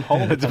Leeds Town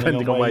Hall,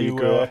 depending on where you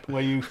grew up.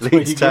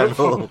 Leeds Town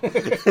Hall.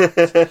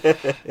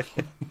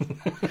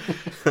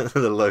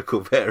 The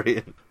local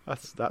variant.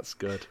 That's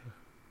good.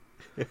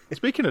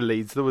 Speaking of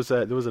Leeds, there was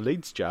a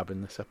Leeds jab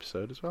in this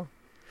episode as well.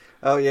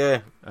 Oh yeah.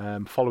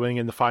 Following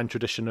in the fine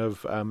tradition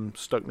of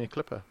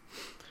Stoke-near-Clipper.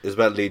 It was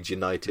about Leeds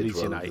United.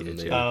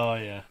 Oh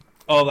yeah.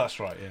 Oh, that's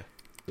right. Yeah.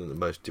 The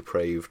most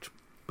depraved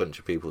bunch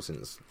of people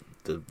since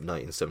the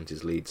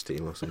 1970s Leeds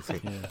team or something.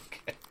 Yeah.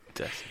 Okay.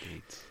 Dirty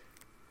Leeds.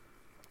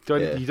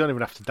 You don't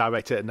even have to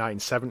direct it at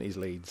 1970s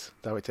Leeds.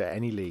 Direct it at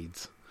any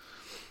Leeds.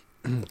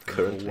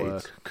 Current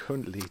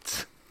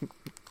Leeds.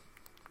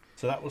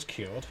 So that was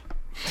cured.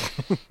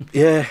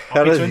 Yeah.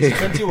 Happy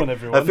 2021,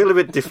 everyone. I feel a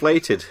bit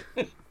deflated.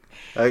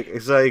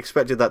 Because I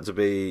expected that to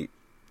be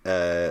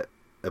a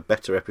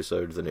better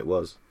episode than it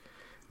was.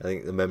 I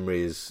think the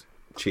memories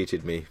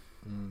cheated me.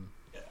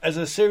 As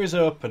a series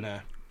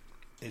opener,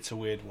 it's a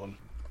weird one.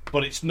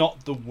 But it's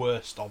not the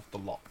worst of the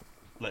lot.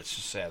 Let's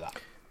just say that.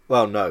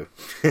 Well, no.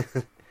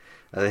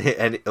 I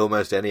think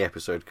almost any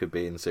episode could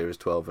be in Series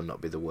 12 and not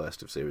be the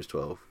worst of Series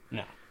 12.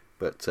 No.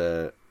 But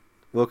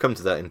we'll come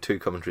to that in 2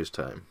 commentaries'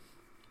 time.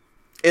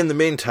 In the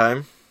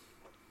meantime,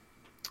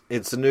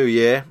 it's a new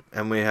year,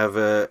 and we have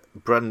a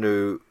brand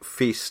new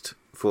feast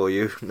for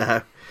you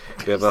now.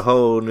 We have a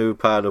whole new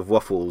pile of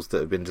waffles that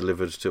have been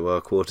delivered to our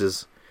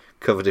quarters,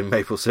 covered in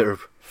maple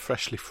syrup.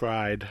 Freshly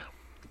fried.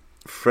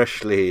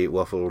 Freshly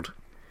waffled.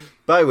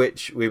 By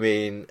which we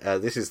mean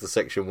this is the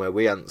section where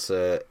we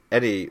answer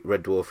any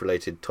Red Dwarf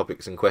related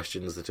topics and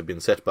questions that have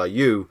been set by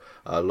you,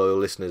 our loyal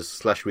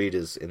listeners /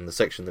 readers, in the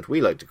section that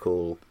we like to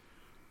call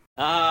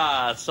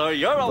So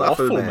you're a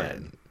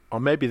Waffleman. Or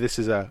maybe this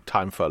is a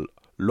time for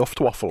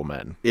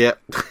Luftwaffelmen. Yeah.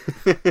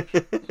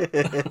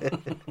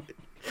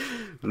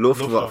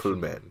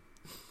 Luftwaffelmen.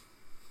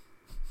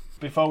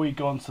 Before we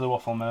go on to the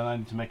Waffleman, I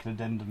need to make an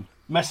addendum.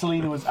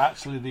 Messalina was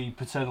actually the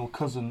paternal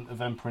cousin of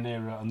Emperor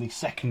Nero and the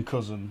second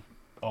cousin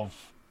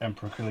of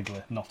Emperor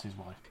Caligula, not his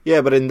wife.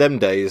 Yeah, but in them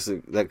days,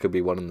 that could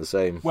be one and the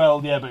same.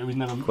 Well, yeah, but it was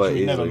never, she Quite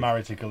was never easily.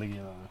 married to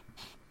Caligula.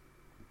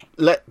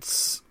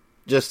 Let's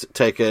just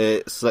take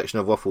a selection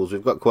of waffles.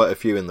 We've got quite a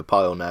few in the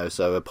pile now,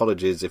 so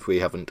apologies if we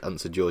haven't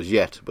answered yours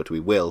yet, but we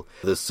will.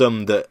 There's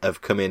some that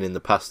have come in the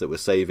past that we're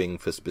saving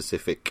for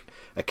specific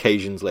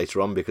occasions later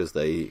on because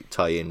they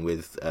tie in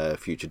with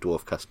future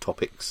Dwarfcast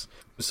topics.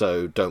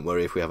 So don't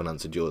worry if we haven't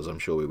answered yours. I'm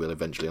sure we will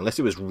eventually, unless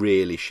it was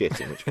really shit,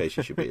 in which case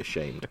you should be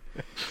ashamed.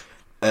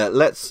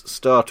 Let's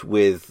start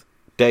with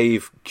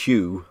Dave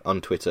Q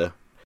on Twitter,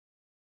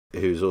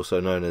 who's also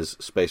known as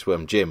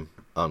Spaceworm Jim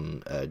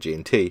on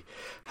G&T.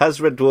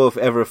 Has Red Dwarf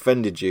ever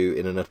offended you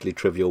in an utterly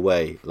trivial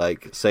way?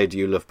 Like, say, do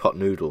you love pot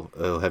noodle?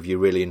 Or have you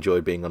really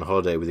enjoyed being on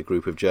holiday with a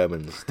group of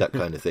Germans? That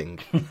kind of thing.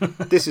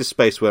 This is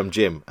Spaceworm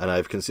Jim, and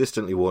I've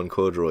consistently worn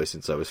corduroy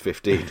since I was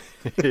 15.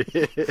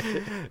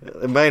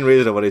 The main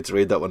reason I wanted to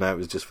read that one out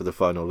was just for the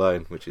final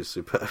line, which is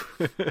superb.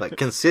 Like,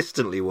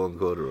 consistently worn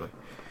corduroy.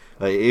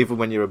 Like, even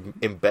when you're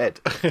in bed.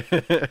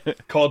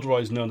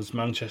 Corduroy is known as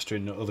Manchester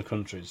in other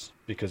countries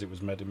because it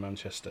was made in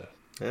Manchester.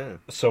 Yeah.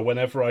 So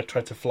whenever I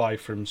tried to fly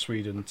from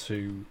Sweden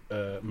to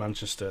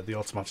Manchester, the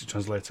automatic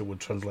translator would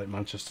translate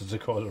Manchester to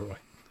corduroy.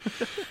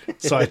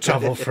 So I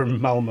travelled from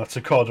Malmö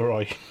to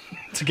corduroy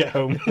to get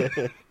home.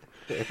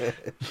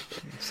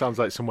 Sounds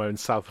like somewhere in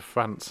south of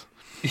France.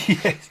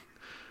 Yes.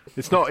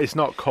 It's not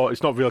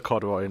real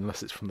corduroy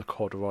unless it's from the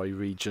corduroy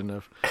region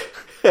of.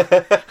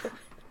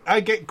 I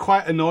get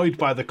quite annoyed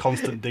by the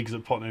constant digs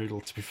at pot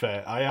noodle. To be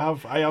fair,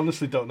 I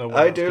honestly don't know. Where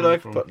I that's do coming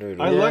like from. pot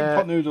noodle. I like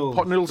pot noodles.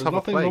 Pot noodles There's have a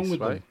nothing wrong place,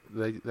 with right?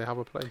 them. They have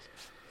a place.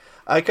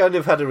 I kind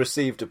of had a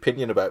received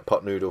opinion about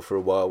pot noodle for a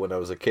while when I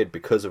was a kid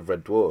because of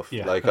Red Dwarf.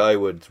 Yeah. Like, I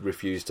would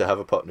refuse to have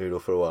a pot noodle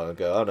for a while and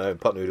go, oh no,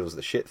 pot noodle's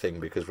the shit thing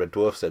because Red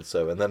Dwarf said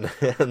so. And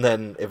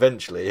then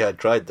eventually I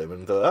tried them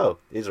and thought, oh,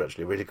 these are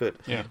actually really good.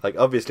 Yeah. Like,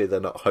 obviously they're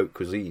not haute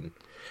cuisine.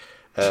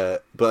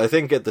 But I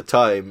think at the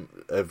time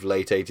of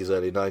late 80s,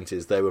 early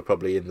 90s, they were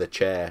probably in the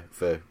chair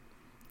for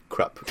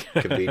crap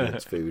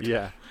convenience food.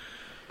 Yeah.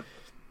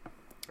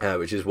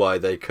 Which is why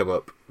they come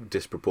up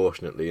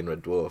disproportionately in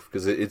Red Dwarf,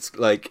 because it's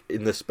like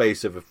in the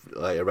space of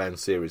like around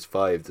Series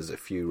 5 there's a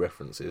few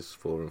references,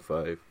 4 and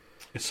 5.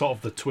 It's sort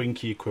of the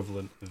Twinkie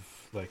equivalent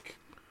of like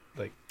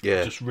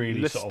Yeah. just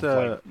really sort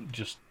of like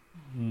just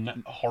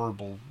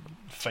horrible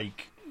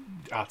fake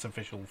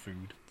artificial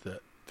food.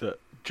 That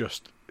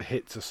just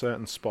hits a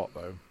certain spot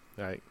though.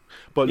 Like,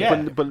 but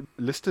Yeah. but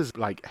Lister's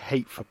like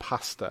hate for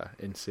pasta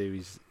in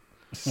series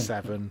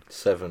 7.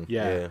 7.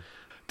 Yeah.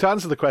 To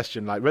answer the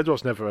question, like Red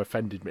Dwarf's never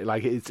offended me.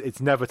 Like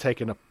it's never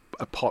taken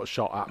a pot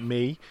shot at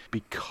me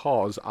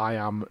because I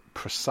am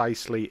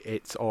precisely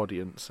its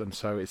audience, and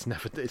so it's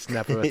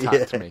never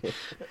attacked me.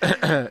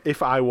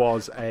 If I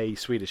was a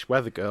Swedish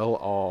weather girl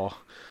or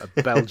a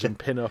Belgian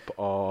pinup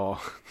or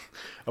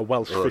a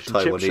Welsh Or fish and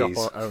chip shop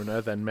Taiwanese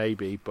owner, then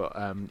maybe. But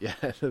yeah,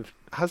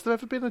 has there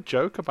ever been a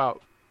joke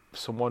about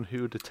someone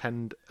who would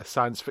attend a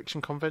science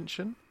fiction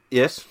convention?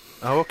 Yes.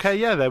 Oh, okay,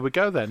 yeah, there we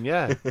go then,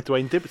 yeah.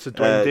 Dwayne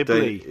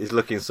Dibley. He's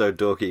looking so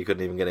dorky he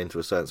couldn't even get into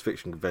a science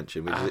fiction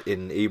convention, which is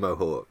in Emo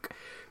Hawk,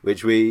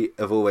 which we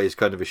have always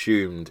kind of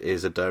assumed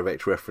is a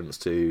direct reference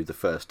to the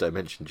first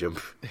Dimension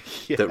Jump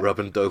Yeah. that Rob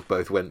and Doug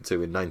both went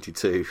to in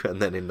 92,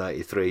 and then in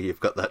 93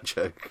 you've got that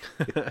joke.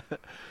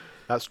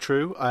 That's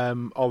true,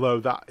 although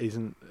that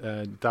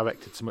isn't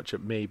directed so much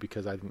at me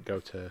because I didn't go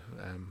to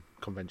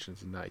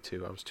conventions in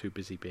 92. I was too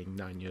busy being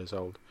 9 years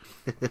old.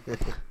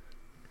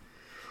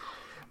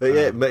 But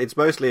yeah, it's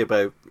mostly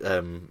about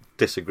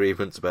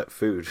disagreements about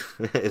food,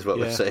 is what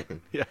we're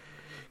saying. Yeah.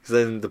 Because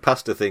then the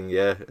pasta thing,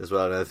 yeah, as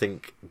well. And I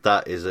think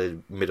that is a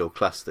middle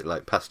class thing.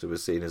 Like, pasta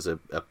was seen as a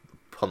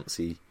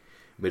poncy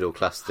middle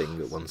class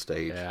thing at one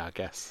stage. Yeah, I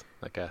guess.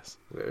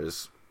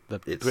 Whereas The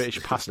it's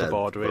British pasta now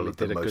board one really of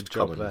the did a good most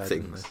job common there,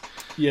 didn't things.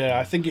 they? Yeah,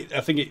 I think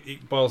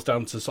it boils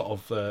down to sort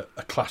of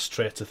a class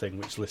traitor thing,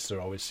 which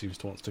Lister always seems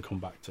to want to come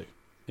back to,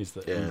 is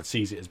that he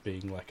sees it as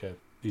being like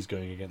he's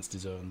going against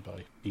his own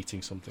by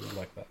eating something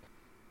like that.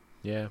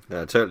 Yeah.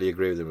 No, I totally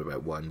agree with him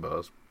about wine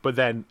bars. But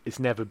then it's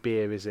never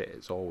beer, is it?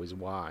 It's always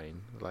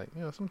wine. Like,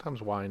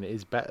 sometimes wine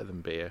is better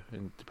than beer,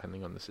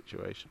 depending on the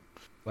situation.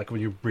 Like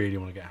when you really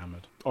want to get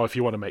hammered. Or if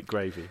you want to make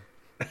gravy.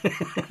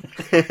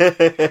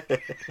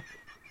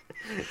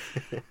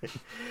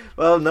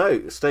 Well,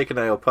 no, steak and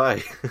ale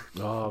pie.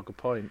 Oh, good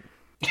point.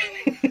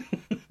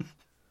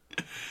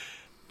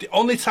 The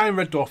only time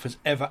Red Dwarf has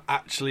ever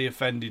actually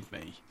offended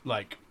me,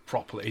 like,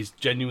 properly, is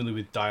genuinely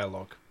with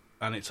dialogue.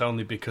 And it's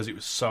only because it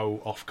was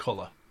so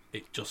off-colour.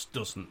 It just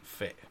doesn't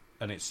fit.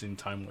 And it's in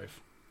Time With.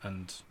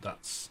 and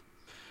that's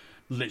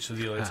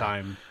literally the only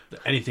time that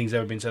anything's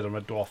ever been said on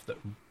Red Dwarf that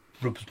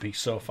rubs me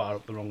so far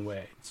up the wrong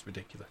way. It's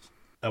ridiculous.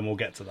 And we'll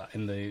get to that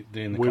in the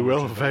We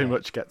will very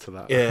much get to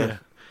that. Yeah.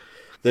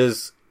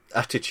 There's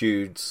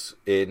attitudes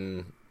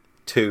in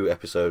 2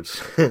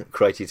 episodes,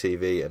 Crikey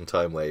TV and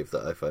Time Wave,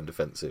 that I find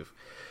offensive.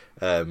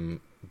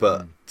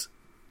 But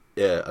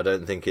yeah, I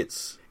don't think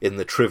it's in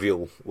the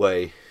trivial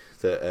way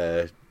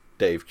that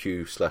Dave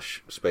Q /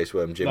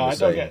 Spaceworm Jim was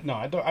saying.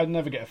 I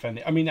never get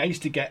offended. I mean, I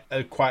used to get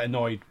quite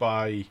annoyed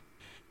by...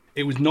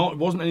 It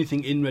wasn't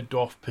anything in Red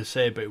Dwarf per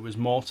se, but it was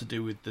more to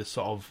do with the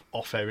sort of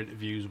off-air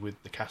interviews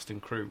with the cast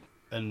and crew.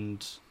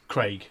 And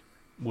Craig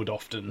would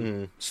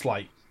often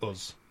slight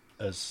us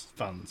as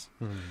fans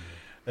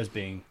as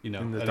being,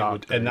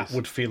 that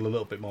would feel a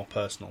little bit more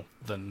personal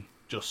than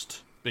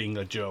just being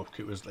a joke.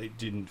 It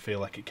didn't feel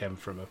like it came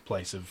from a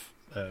place of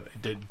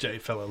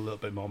it felt a little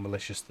bit more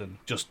malicious than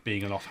just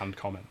being an offhand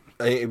comment.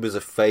 It was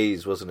a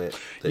phase, wasn't it,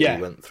 that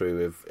he went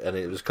through and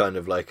it was kind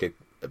of like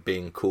a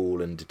being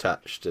cool and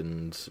detached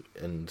and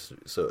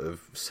sort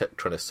of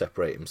trying to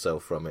separate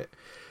himself from it.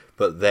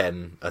 But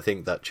then I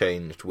think that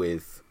changed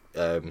with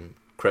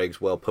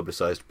Craig's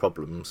well-publicised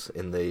problems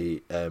in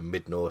the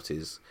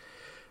mid-noughties.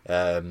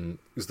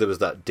 Because there was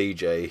that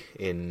DJ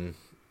in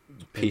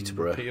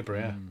Peterborough.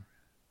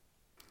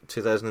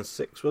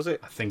 2006, was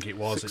it? I think it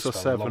was. 6 or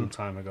it's 7. A long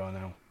time ago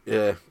now.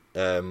 Yeah,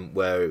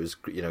 where it was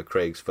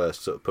Craig's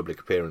first sort of public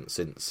appearance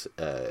since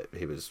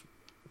he was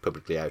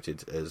publicly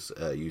outed as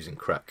using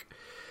crack.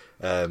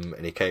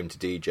 And he came to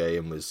DJ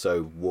and was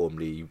so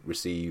warmly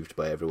received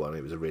by everyone.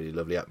 It was a really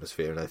lovely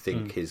atmosphere, and I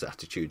think his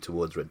attitude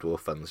towards Red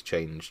Dwarf fans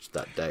changed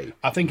that day.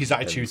 I think his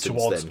attitude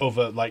towards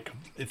other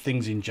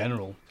things in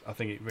general. I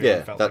think it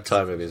really felt that like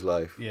time of his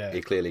life. Yeah,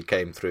 he clearly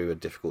came through a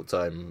difficult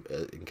time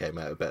and came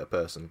out a better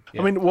person.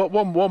 Yeah. I mean,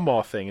 one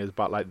more thing is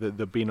about like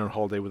the being on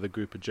holiday with a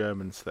group of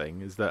Germans thing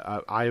is that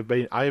I've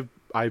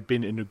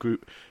been in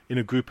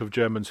a group of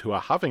Germans who are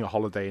having a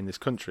holiday in this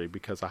country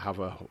because I have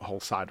a whole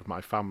side of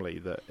my family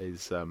that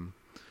is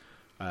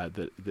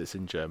that's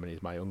in Germany.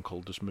 My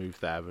uncle just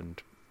moved there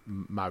and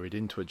married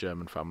into a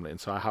German family, and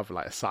so I have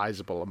like a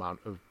sizable amount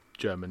of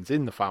Germans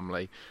in the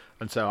family,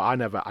 and so I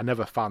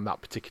never found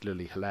that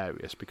particularly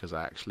hilarious because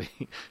I actually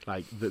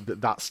like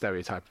that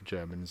stereotype of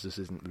Germans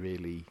doesn't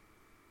really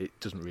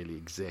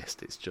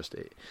exist. It's just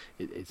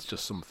it's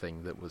just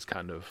something that was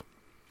kind of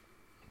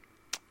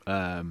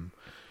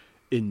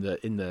in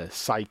the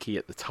psyche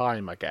at the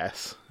time, I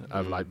guess,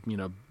 of like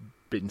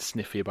been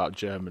sniffy about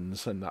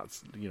Germans, and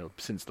that's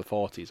since the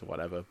 40s or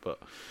whatever,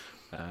 but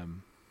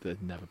they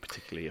never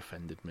particularly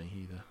offended me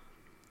either.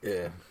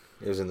 Yeah,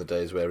 it was in the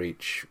days where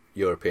each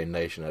European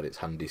nation had its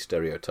handy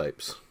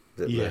stereotypes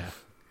that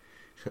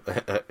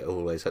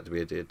always had to be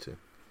adhered to.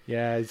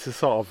 Yeah, it's a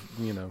sort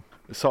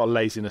of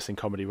laziness in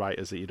comedy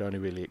writers that you'd only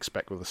really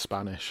expect with the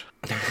Spanish.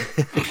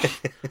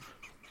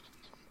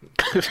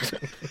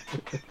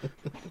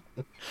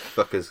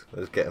 Fuckers,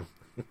 let's get them.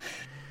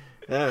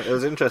 Yeah, it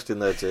was interesting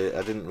though. I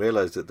didn't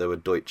realise that there were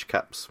Deutsch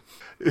caps.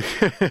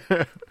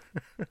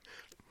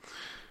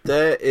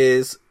 There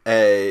is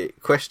a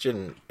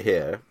question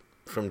here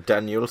from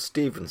Daniel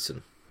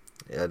Stevenson.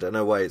 I don't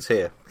know why it's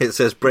here. It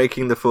says,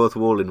 breaking the fourth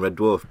wall in Red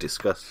Dwarf,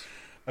 discuss.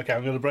 Okay,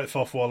 I'm going to break the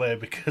fourth wall here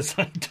because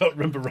I don't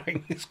remember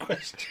writing this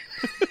question.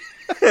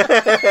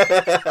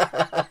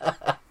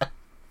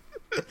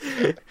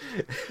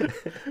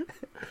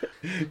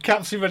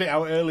 Capsy read it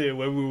out earlier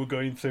when we were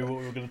going through what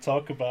we were going to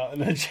talk about,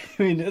 and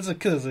there's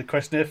a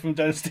question here from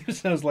Dan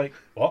Stevenson. I was like,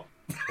 what?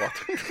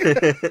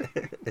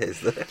 Is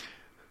there?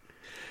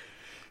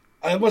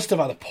 I must have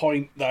had a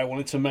point that I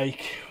wanted to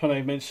make when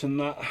I mentioned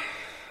that.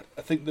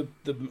 I think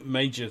the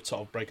major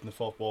sort of breaking the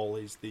fourth wall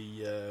is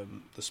the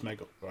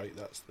Smeg Up, right?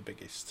 That's the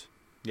biggest.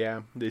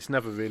 Yeah, it's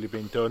never really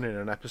been done in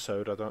an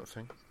episode, I don't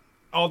think.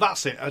 Oh,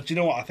 that's it. Do you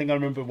know what? I think I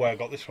remember where I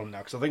got this from now,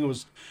 because I think I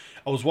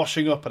was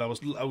washing up and I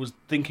was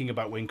thinking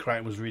about when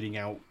Crichton was reading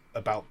out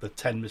about the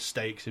 10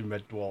 mistakes in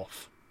Red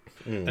Dwarf,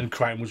 and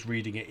Crichton was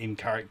reading it in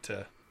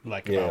character,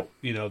 about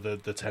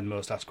the 10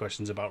 most asked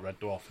questions about Red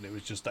Dwarf, and it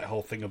was just that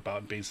whole thing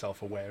about being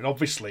self-aware, and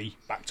obviously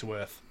Back to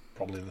Earth,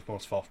 probably the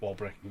most fourth wall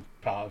breaking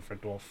part of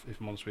Red Dwarf, if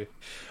I'm honest with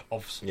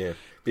you.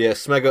 Yeah,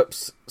 Smeg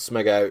Ups,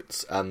 Smeg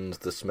Outs, and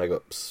the Smeg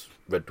Ups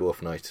Red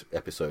Dwarf Night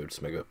episode,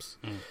 Smeg Ups.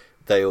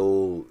 They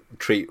all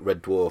treat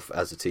Red Dwarf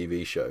as a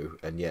TV show,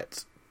 and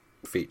yet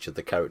feature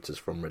the characters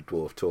from Red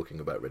Dwarf talking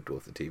about Red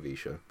Dwarf, the TV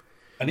show.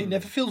 And it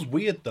never feels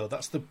weird, though.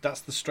 That's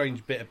the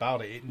strange bit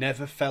about it. It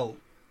never felt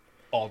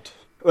odd.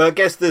 Well, I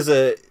guess there's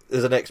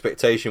an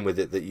expectation with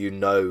it that you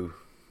know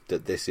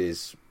that this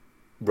is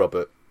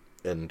Robert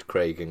and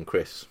Craig and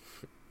Chris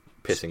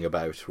pissing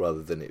about,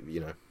 rather than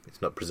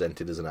it's not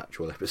presented as an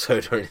actual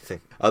episode or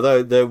anything.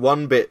 Although the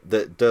one bit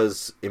that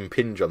does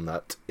impinge on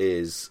that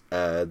is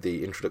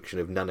the introduction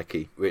of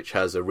Nanaki, which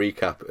has a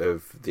recap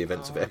of the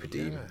events of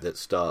Epideme that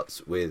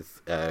starts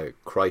with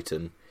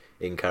Crichton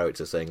in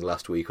character saying,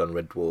 last week on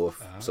Red Dwarf,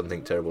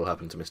 something terrible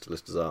happened to Mr.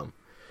 Lister's arm.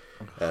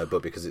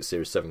 But because it's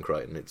Series 7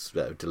 Crichton, it's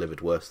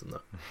delivered worse than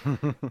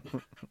that.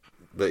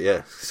 But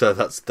yeah, so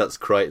that's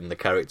Crichton, the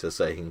character,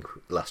 saying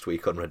last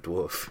week on Red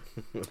Dwarf,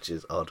 which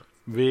is odd.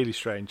 Really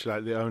strange.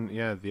 Like the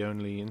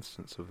only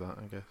instance of that,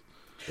 I guess.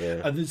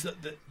 Yeah.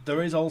 And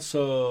there is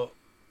also,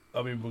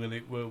 I mean,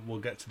 we'll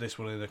get to this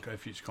one in a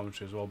future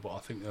commentary as well. But I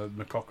think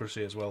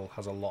Macocracy as well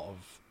has a lot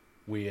of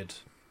weird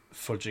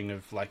fudging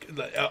of like.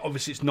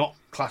 Obviously, it's not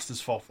classed as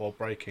fourth wall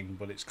breaking,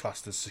 but it's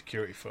classed as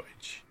security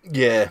footage.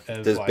 Yeah,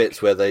 there's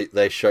bits where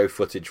they show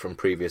footage from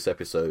previous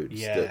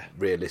episodes that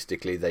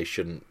realistically they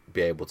shouldn't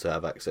be able to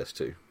have access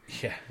to.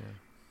 Yeah.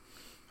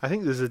 I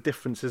think there's a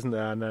difference, isn't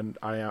there? And then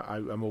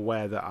I'm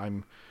aware that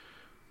I'm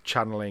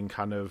channeling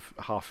kind of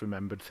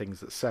half-remembered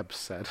things that Seb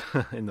said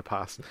in the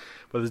past.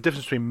 But there's a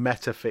difference between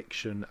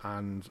metafiction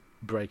and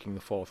breaking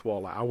the fourth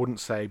wall. Like, I wouldn't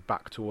say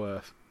Back to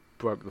Earth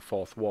broke the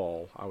fourth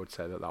wall. I would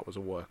say that was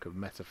a work of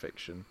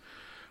metafiction.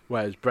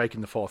 Whereas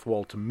breaking the fourth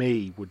wall to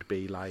me would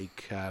be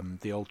like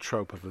the old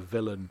trope of a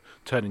villain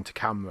turning to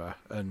camera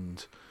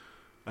and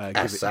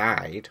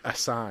aside.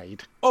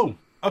 Oh,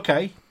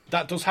 okay.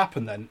 That does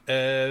happen then.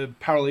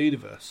 Parallel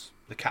Universe.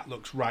 The cat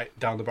looks right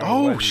down the barrel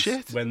of the lens.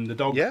 Shit. When the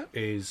dog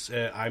is...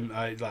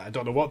 I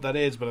don't know what that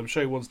is, but I'm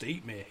sure he wants to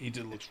eat me. He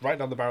looks right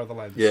down the barrel of the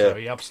lens. Yeah. So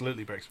he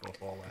absolutely breaks the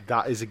fourth wall there.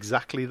 That is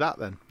exactly that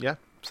then. Yeah.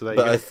 So there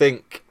But you go. I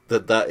think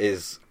that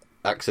is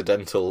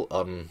accidental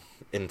on...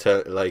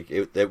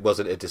 it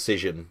wasn't a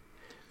decision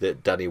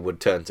that Danny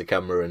would turn to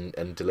camera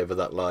and deliver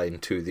that line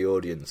to the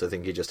audience. I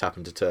think he just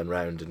happened to turn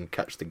around and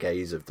catch the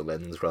gaze of the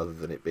lens rather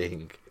than it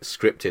being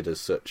scripted as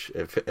such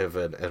of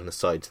an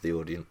aside to the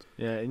audience.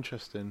 Yeah,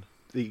 interesting.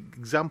 The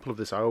example of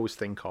this I always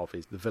think of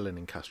is the villain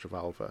in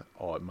Castrovalva,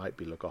 or it might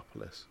be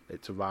Logopolis.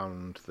 It's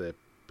around the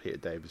Peter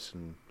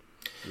Davison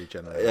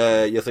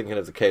regeneration. You're thinking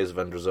of the Caves of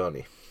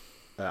Androzani.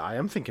 I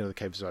am thinking of the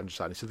Caves of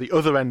Androzani, so the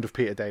other end of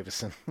Peter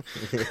Davison.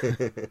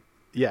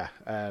 Yeah,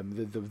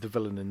 the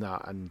villain in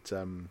that, and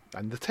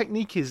the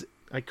technique is,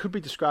 it could be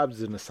described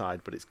as an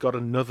aside, but it's got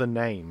another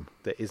name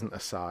that isn't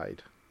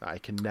aside that I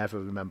can never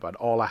remember, and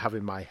all I have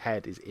in my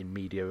head is in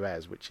media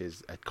res, which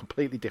is a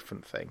completely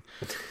different thing.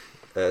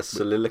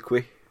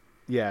 Soliloquy.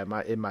 Yeah,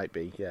 it might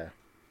be. Yeah,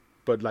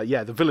 but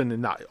the villain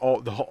in that,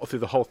 through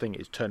the whole thing,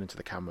 is turning to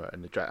the camera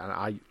and and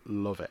I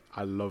love it.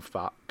 I love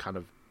that kind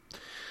of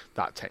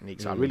that technique.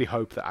 So I really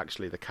hope that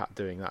actually the cat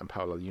doing that in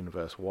Parallel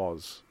Universe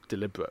was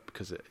deliberate,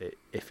 because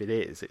if it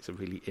is, it's a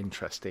really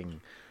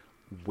interesting,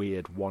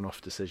 weird one-off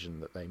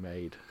decision that they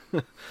made.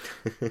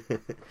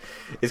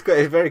 It's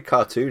very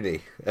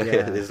cartoony.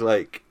 Yeah. There's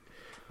like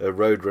a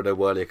Roadrunner,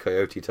 Wile E.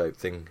 Coyote type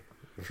thing.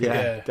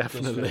 Yeah,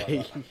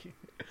 definitely.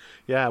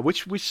 Yeah,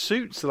 which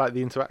suits like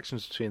the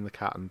interactions between the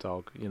cat and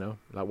dog. You know,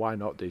 like why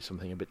not do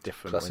something a bit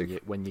different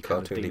Classic when you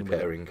kind of dealing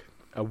pairing. with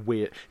a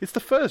weird. It's the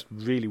first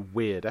really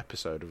weird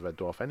episode of Red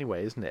Dwarf,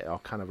 anyway, isn't it? Or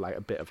kind of like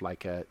a bit of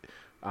like a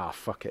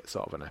fuck it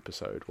sort of an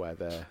episode where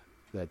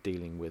they're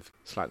dealing with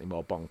slightly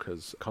more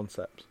bonkers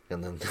concepts.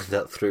 And then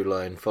that through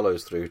line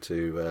follows through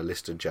to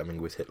Lister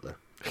jamming with Hitler.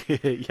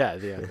 yeah.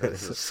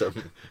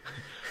 Some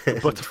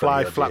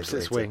Butterfly 20 flaps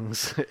years its later.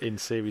 wings in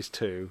series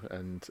 2,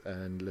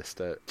 and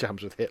Lister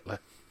jams with Hitler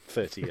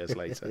 30 years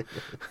later.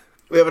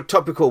 We have a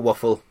topical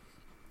waffle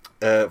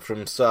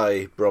from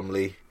Cy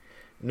Bromley.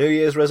 New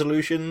Year's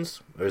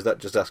resolutions, or is that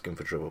just asking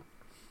for trouble?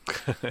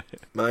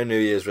 My New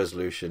Year's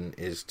resolution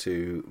is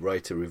to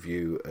write a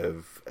review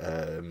of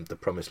the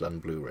Promised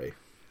Land Blu-ray.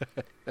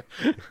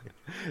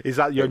 Is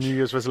that your New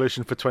Year's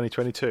resolution for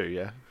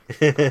 2022,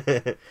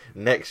 yeah?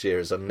 Next year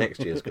is on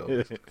next year's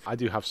goals. I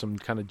do have some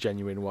kind of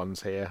genuine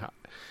ones here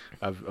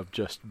of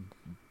just,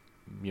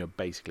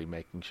 basically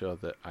making sure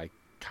that I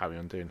carry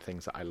on doing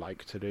things that I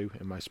like to do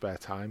in my spare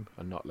time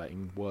and not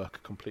letting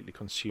work completely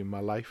consume my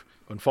life.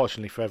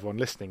 Unfortunately for everyone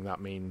listening,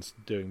 that means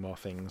doing more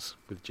things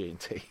with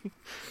G&T.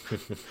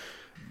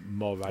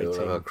 More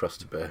writing, Our cross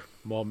to bear.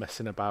 more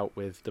messing about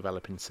with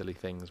developing silly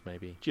things,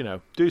 maybe.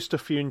 Do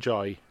stuff you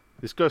enjoy.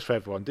 This goes for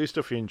everyone. Do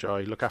stuff you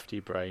enjoy. Look after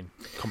your brain.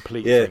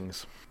 Complete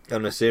things.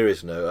 On a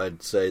serious note,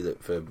 I'd say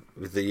that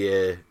with the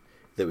year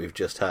that we've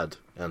just had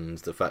and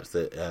the fact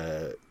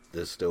that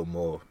there's still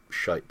more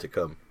shite to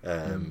come,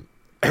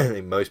 I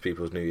think most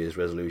people's New Year's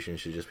resolution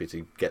should just be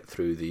to get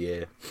through the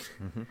year.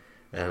 Mm-hmm.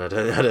 And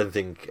I don't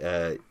think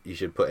you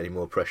should put any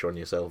more pressure on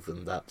yourself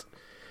than that.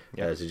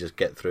 To just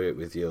get through it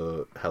with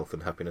your health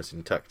and happiness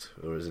intact,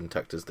 or as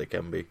intact as they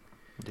can be.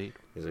 Indeed.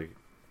 Is a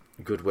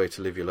good way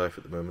to live your life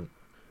at the moment.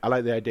 I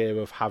like the idea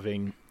of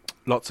having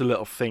lots of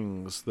little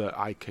things that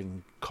I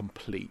can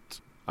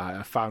complete.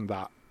 I found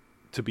that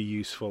to be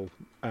useful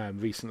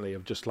recently.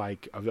 Of just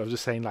like I was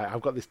just saying, like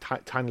I've got this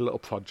tiny little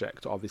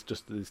project, or this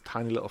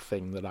tiny little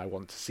thing that I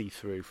want to see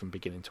through from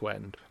beginning to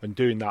end. And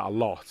doing that a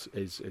lot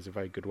is a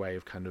very good way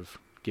of kind of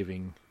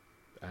giving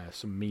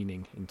some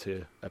meaning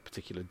into a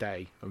particular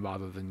day, and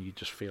rather than you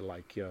just feel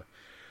like you're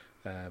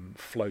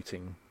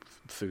floating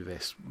through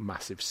this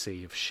massive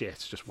sea of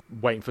shit, just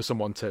waiting for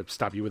someone to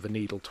stab you with a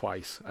needle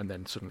twice, and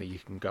then suddenly you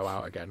can go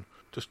out again.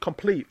 Just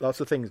complete lots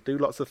of things, do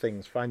lots of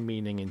things, find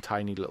meaning in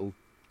tiny little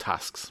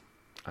tasks,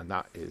 and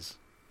that is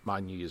my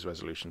New Year's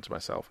resolution to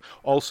myself.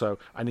 Also,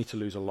 I need to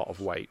lose a lot of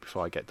weight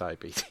before I get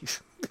diabetes.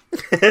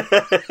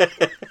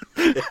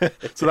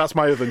 So that's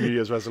my other New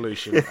Year's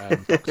resolution,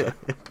 Doctor,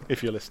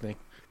 if you're listening.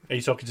 Are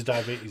you talking to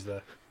diabetes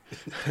there?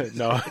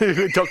 No,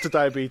 Dr.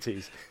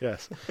 Diabetes,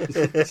 yes. I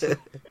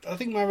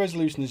think my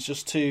resolution is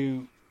just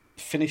to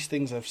finish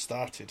things I've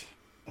started.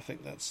 I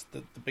think that's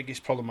the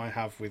biggest problem I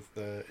have with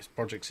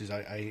projects is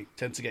I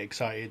tend to get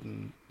excited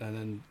and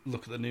then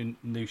look at the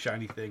new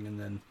shiny thing and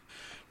then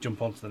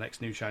jump onto the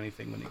next new shiny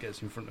thing when it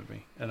gets in front of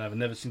me. And I've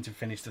never seemed to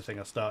finish the thing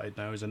I started.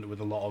 Now I always end up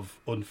with a lot of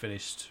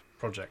unfinished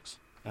projects.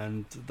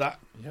 And that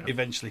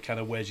eventually kind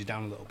of wears you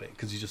down a little bit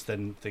because you just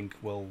then think,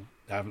 well,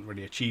 I haven't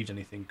really achieved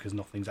anything because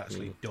nothing's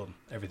actually done.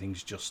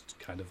 Everything's just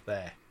kind of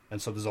there.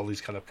 And so there's all these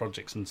kind of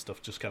projects and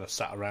stuff just kind of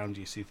sat around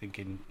you. So you're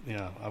thinking,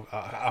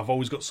 I've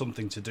always got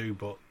something to do,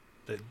 but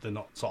they're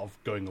not sort of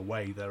going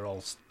away. They're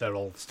all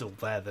still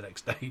there the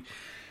next day.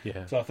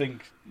 Yeah. So I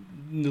think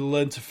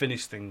learn to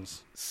finish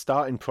things.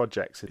 Starting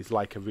projects is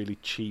like a really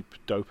cheap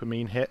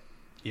dopamine hit.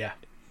 Yeah.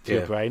 To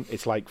your brain.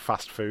 It's like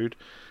fast food.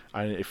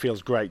 And it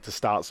feels great to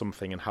start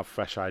something and have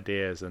fresh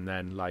ideas, and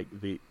then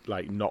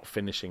not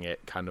finishing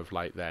it kind of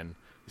like then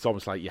it's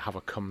almost like you have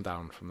a come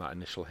down from that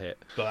initial hit.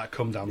 But that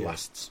come down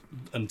lasts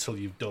until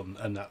you've done,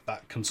 and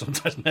that can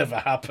sometimes never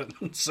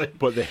happen. So.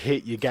 But the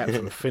hit you get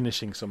from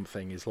finishing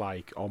something is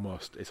like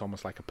almost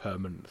like a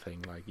permanent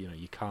thing. Like,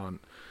 you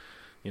can't,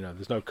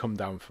 there's no come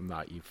down from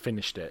that. You've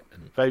finished it,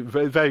 and very,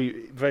 very,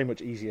 very, very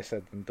much easier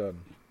said than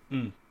done.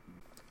 Mm.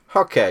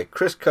 Okay,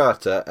 Chris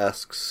Carter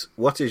asks,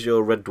 what is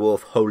your Red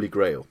Dwarf Holy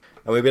Grail?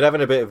 And we've been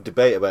having a bit of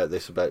debate about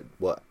this, about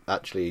what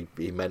actually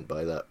he meant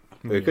by that.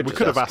 We could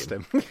have asked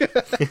him.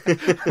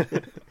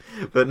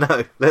 But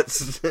no,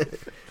 let's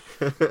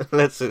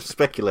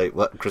speculate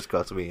what Chris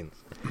Carter means.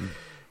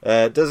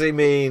 Does he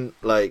mean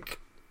like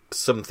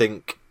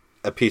something,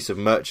 a piece of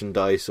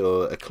merchandise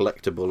or a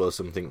collectible or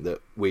something that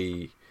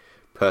we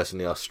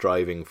personally are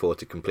striving for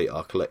to complete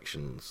our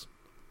collections,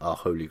 our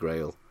Holy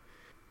Grail?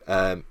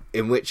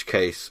 In which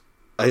case,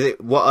 I think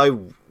what I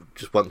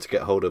just want to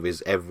get hold of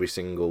is every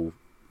single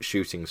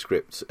shooting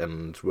script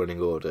and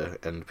running order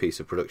and piece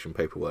of production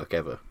paperwork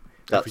ever.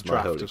 That's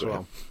my Holy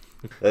Grail.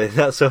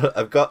 That's what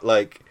I've got.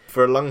 Like,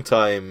 for a long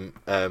time,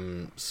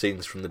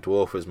 Scenes from the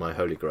Dwarf was my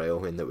Holy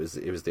Grail, and it was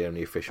the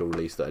only official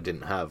release that I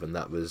didn't have, and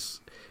it was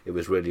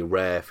really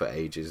rare for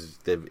ages.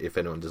 If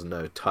anyone doesn't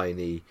know,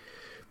 tiny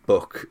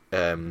book.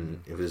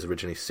 It was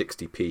originally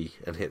 60p,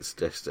 and it's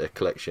just a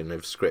collection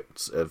of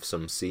scripts of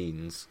some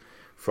scenes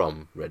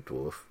from Red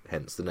Dwarf,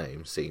 hence the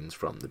name Scenes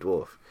from the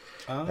Dwarf.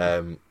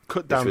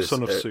 Cut down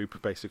Son of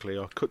Soup, basically,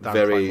 or cut down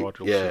Soup.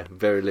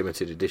 Very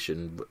limited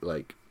edition,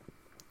 like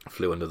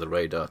flew under the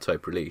radar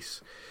type release.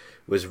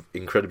 Was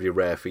incredibly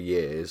rare for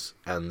years,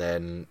 and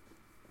then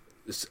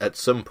at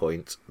some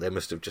point they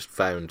must have just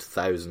found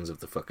thousands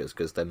of the fuckers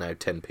because they're now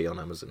 10p on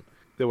Amazon.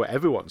 They were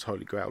everyone's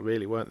Holy Grail,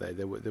 really, weren't they?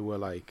 They were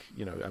like,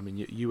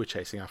 you were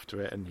chasing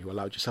after it, and you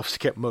allowed yourself to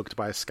get mugged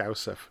by a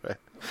Scouser for it.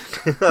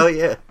 Oh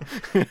yeah,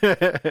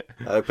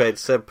 I paid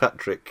Seb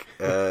Patrick.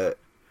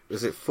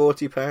 Was it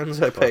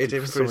 £40? I paid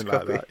him for his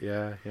copy. Like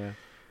that.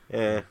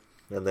 Yeah,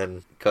 and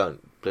then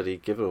can't bloody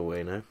give it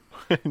away now.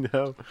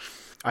 No,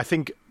 I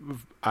think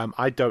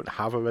I don't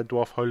have a Red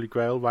Dwarf Holy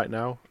Grail right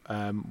now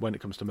when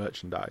it comes to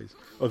merchandise,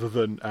 other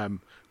than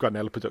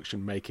Granella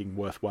Production making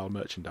worthwhile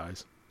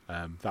merchandise.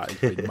 That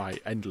has been my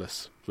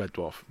endless Red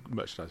Dwarf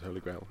merchandise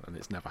Holy Grail, and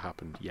it's never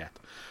happened yet.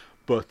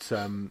 But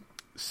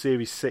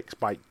Series 6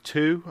 by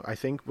 2, I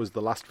think, was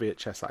the last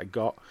VHS that I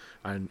got,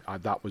 and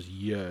that was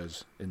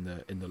years in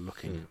the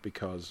looking,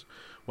 because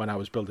when I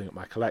was building up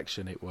my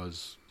collection, it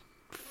was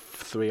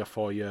 3 or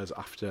 4 years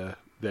after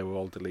they were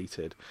all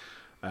deleted.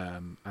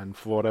 And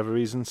for whatever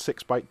reason,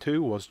 6 by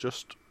 2 was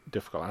just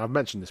difficult. And I've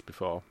mentioned this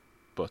before,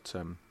 but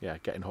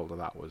getting hold of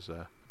that was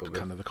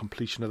kind of the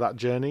completion of that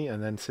journey.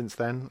 And then since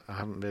then, I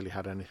haven't really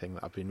had anything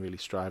that I've been really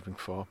striving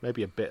for.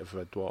 Maybe a bit of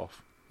Red Dwarf,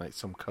 like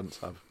some cunts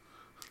have.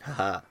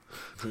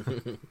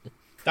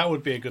 That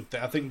would be a good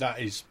thing. I think that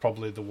is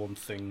probably the one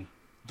thing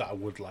that I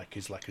would like,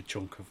 is like a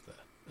chunk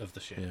of the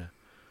ship. Yeah,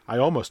 I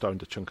almost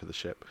owned a chunk of the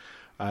ship.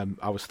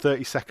 I was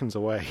 30 seconds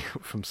away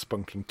from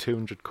spunking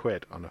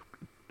 £200 on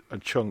a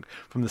chunk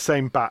from the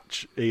same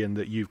batch, Ian,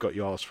 that you've got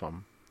yours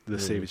from, the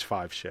Series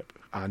 5 ship.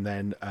 And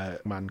then a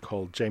man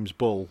called James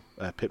Bull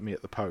picked me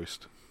at the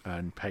post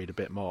and paid a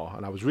bit more.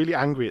 And I was really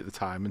angry at the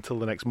time until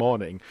the next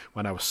morning,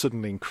 when I was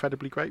suddenly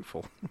incredibly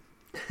grateful.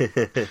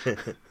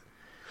 Because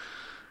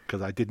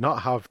I did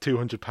not have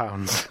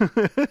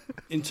 £200.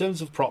 In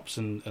terms of props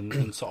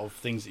and sort of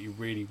things that you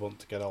really want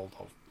to get hold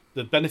of,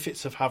 the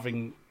benefits of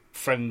having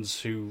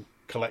friends who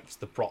collect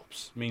the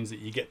props means that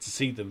you get to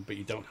see them, but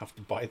you don't have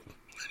to buy them.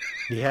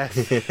 Yes,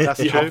 that's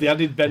you true. have the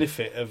added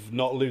benefit of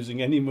not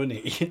losing any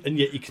money, and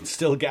yet you can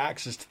still get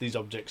access to these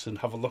objects and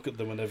have a look at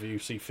them whenever you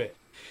see fit.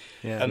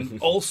 Yeah.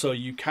 And also,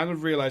 you kind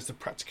of realise the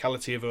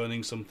practicality of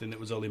owning something that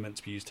was only meant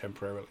to be used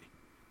temporarily.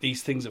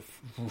 These things are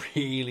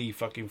really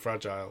fucking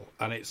fragile,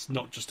 and it's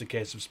not just a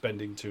case of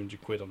spending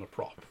 £200 on a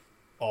prop.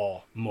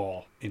 or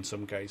more in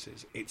some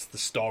cases. It's the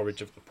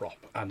storage of the prop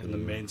and in the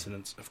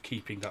maintenance of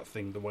keeping that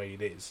thing the way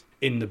it is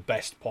in the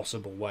best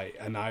possible way.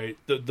 And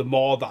the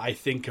more that I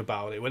think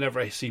about it,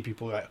 whenever I see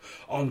people like,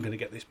 oh, I'm going to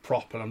get this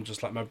prop, and I'm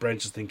just like, my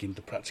brain's just thinking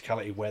the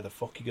practicality, where the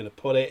fuck are you going to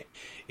put it?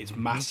 It's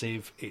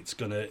massive. It's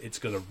gonna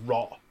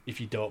rot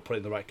if you don't put it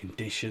in the right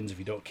conditions, if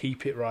you don't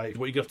keep it right.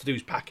 What you're going to have to do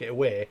is pack it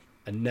away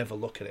and never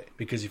look at it,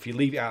 because if you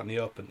leave it out in the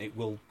open, it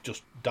will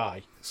just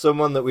die.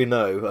 Someone that we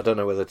know, I don't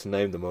know whether to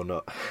name them or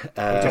not.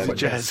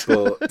 Jez.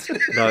 No,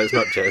 it's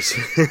not Jez.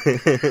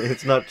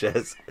 It's not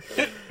Jez.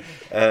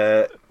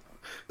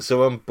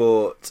 Someone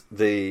bought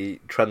the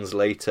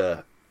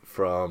translator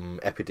from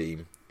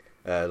Epideme,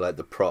 like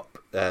the prop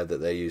that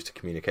they used to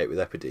communicate with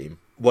Epideme.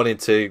 Wanted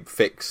to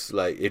fix,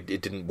 like, it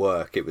didn't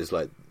work. It was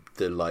like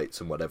the lights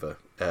and whatever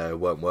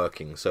weren't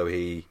working, so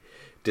he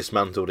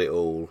dismantled it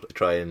all to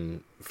try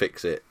and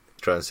fix it,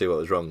 try and see what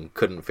was wrong.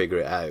 Couldn't figure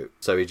it out,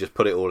 so he just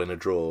put it all in a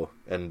drawer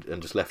and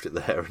just left it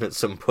there. And at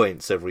some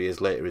point several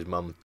years later, his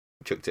mum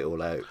chucked it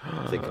all out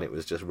thinking it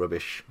was just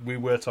rubbish. We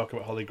were talking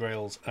about Holy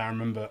Grails, and I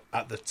remember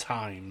at the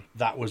time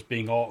that was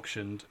being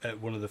auctioned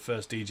at one of the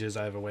first DJs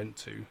I ever went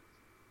to,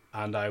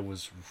 and I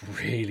was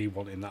really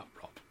wanting that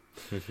prop.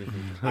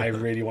 I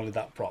really wanted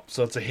that prop.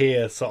 So to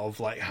hear sort of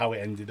like how it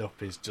ended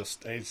up is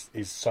just is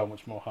so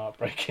much more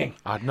heartbreaking.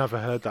 I'd never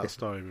heard that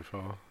story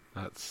before.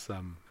 That's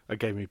it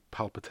gave me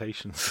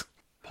palpitations.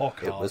 Poor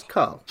Carl. It was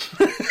Carl.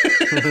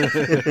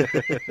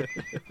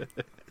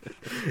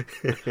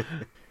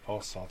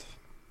 Poor sod.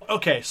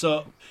 Okay,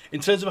 so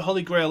in terms of a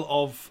Holy Grail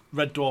of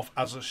Red Dwarf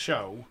as a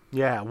show,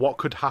 Yeah, what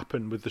could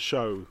happen with the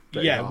show?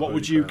 what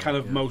would you kind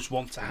of most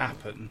want to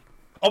happen?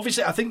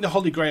 Obviously, I think the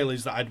Holy Grail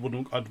is that I'd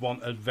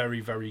want a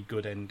very, very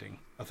good ending.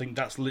 I think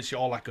that's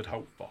literally all I could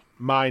hope for.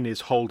 Mine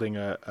is holding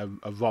a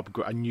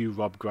new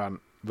Rob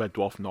Grant Red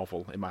Dwarf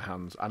novel in my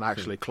hands, and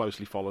actually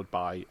closely followed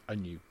by a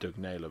new Doug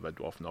Naylor Red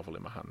Dwarf novel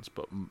in my hands,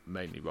 but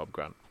mainly Rob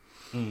Grant.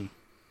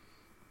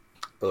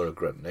 Or a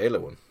Grant Naylor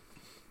one.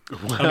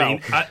 I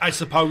mean, I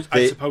suppose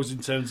in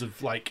terms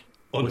of like,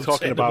 we're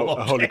talking about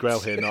objects. a Holy Grail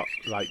here, not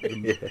like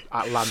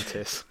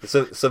Atlantis.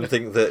 So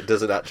something that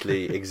doesn't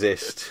actually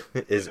exist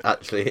is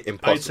actually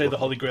impossible. I'd say the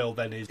Holy Grail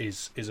then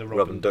is a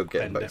Rob and Doug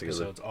getting Penn back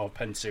together. episode or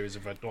Penn series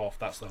of Red Dwarf.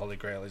 That's the Holy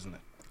Grail, isn't it?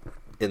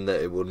 In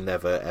that it will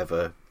never,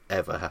 ever,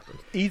 ever happen.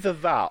 Either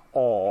that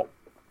or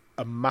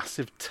a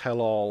massive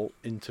tell-all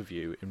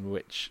interview in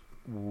which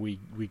we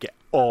get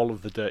all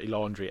of the dirty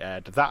laundry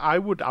aired. That I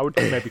would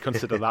maybe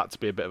consider that to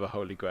be a bit of a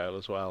Holy Grail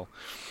as well.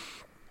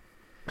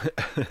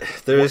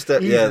 There is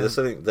that, there's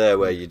something there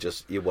where you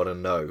want to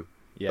know,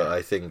 Yeah. but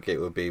I think it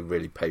would be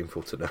really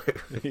painful to know.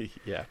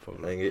 Yeah, I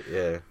probably.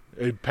 think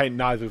It'd paint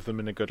neither of them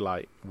in a good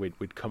light.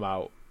 We'd come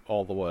out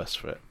all the worse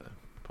for it,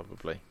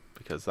 probably,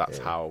 because that's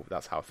how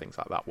things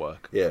like that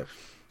work. Yeah.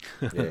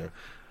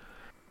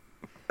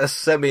 A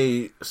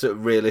semi sort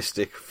of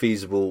realistic,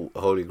 feasible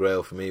Holy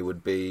Grail for me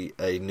would be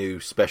a new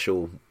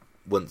special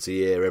once a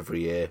year,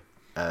 every year,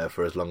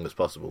 for as long as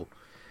possible.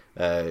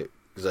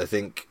 Because I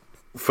think,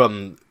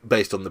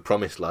 based on the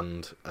Promised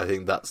Land, I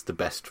think that's the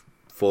best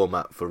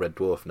format for Red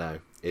Dwarf now,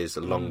 is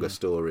a longer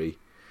story.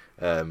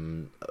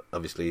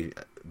 Obviously,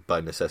 by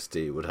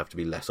necessity, it would have to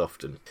be less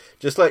often.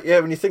 Just like,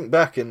 when you think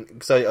back, and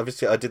because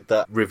I did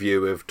that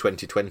review of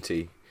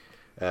 2020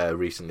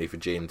 recently for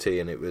G&T,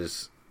 and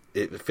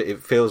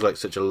it feels like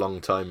such a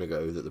long time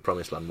ago that the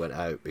Promised Land went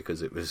out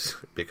because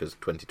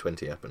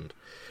 2020 happened.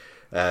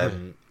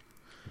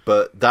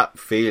 But that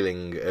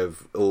feeling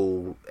of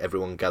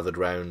everyone gathered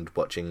round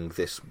watching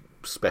this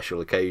special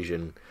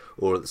occasion,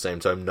 or at the same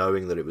time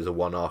knowing that it was a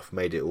one-off,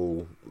 made it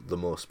all the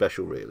more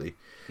special, really.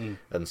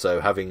 And so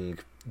having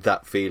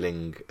that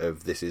feeling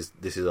of this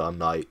is our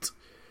night,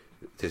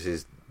 this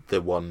is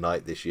the one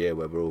night this year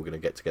where we're all going to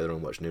get together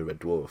and watch New Red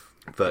Dwarf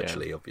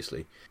virtually,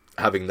 obviously.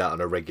 Having that on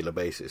a regular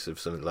basis of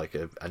something like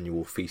an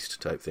annual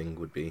feast type thing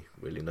would be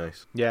really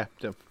nice. Yeah,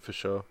 for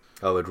sure.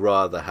 I would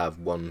rather have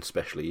one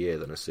special a year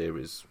than a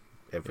series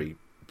every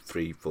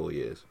 3-4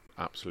 years.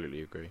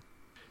 Absolutely agree.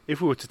 If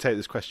we were to take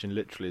this question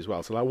literally as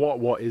well, so like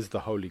what is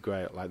the Holy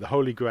Grail? Like the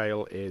Holy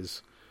Grail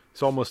is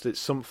it's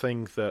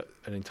something that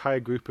an entire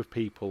group of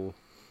people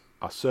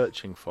are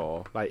searching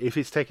for. Like if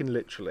it's taken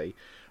literally,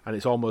 and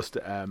it's almost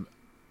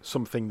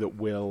something that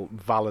will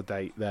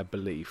validate their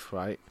belief,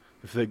 right?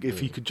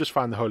 If you could just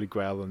find the Holy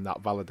Grail, then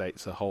that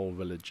validates a whole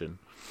religion.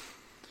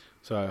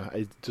 So,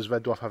 does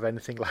Red Dwarf have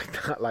anything like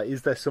that? Like,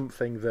 is there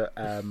something that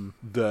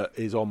that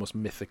is almost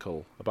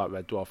mythical about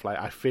Red Dwarf? Like,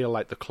 I feel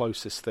like the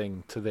closest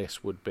thing to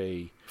this would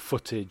be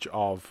footage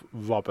of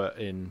Robert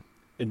in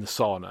the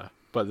sauna,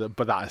 but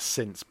that has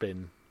since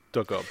been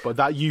dug up. But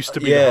that used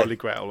to be the Holy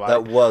Grail, right?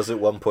 That was at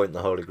one point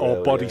the Holy Grail.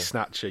 Or Body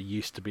Snatcher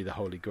used to be the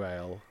Holy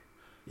Grail.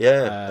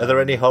 Yeah. Are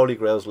there any Holy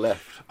Grails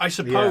left? I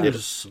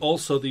suppose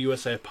also the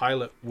USA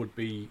Pilot would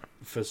be,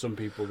 for some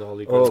people, the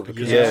Holy Grail,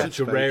 because it was such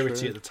a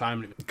rarity at the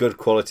time. Good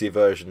quality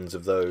versions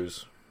of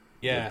those.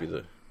 Yeah. Would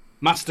be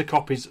master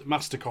copies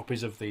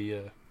of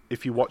the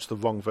if you watch the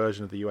wrong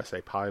version of the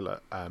USA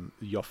pilot,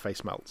 your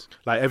face melts.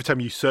 Like every time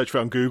you search for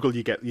it on Google,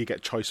 you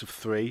get choice of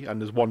 3, and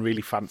there's one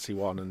really fancy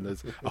one, and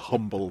there's a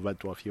humble Red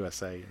Dwarf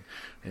USA.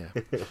 Yeah.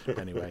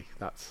 Anyway,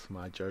 that's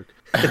my joke.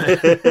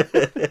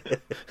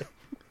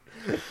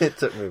 It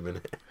took me a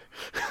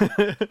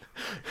minute.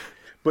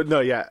 But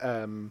no,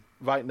 yeah.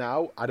 Right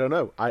now, I don't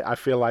know. I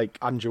feel like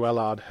Andrew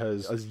Ellard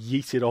has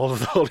yeeted all of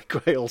the Holy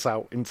Grails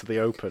out into the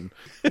open.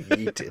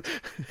 Yeeted.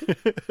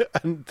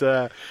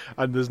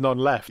 and there's none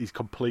left. He's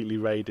completely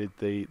raided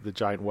the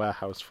giant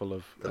warehouse full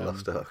of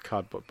Lost Ark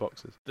cardboard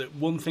boxes. The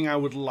one thing I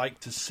would like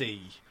to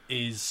see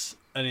is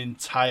an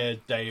entire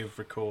day of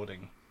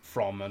recording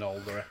from an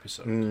older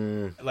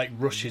episode. Like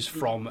rushes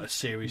from a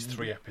Series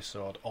 3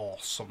 episode or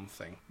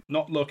something.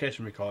 Not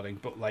location recording,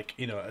 but like,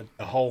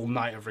 a whole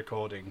night of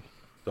recording.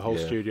 The whole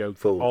studio,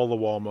 full. all the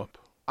warm-up.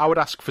 I would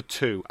ask for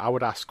 2. I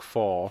would ask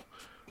for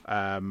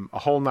a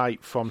whole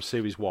night from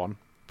Series 1,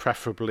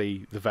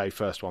 preferably the very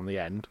first one, the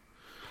end,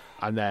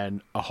 and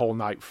then a whole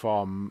night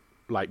from,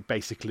 like,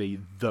 basically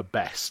the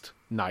best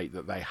night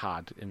that they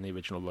had in the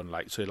original run.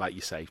 Like, so, like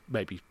you say,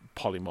 maybe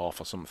Polymorph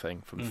or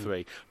something from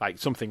 3. Like,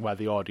 something where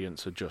the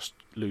audience are just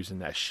losing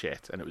their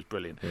shit, and it was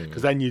brilliant.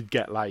 Because then you'd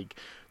get, like,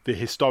 the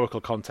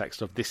historical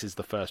context of this is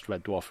the first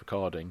Red Dwarf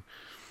recording.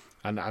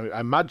 And I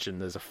imagine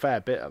there's a fair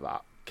bit of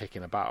that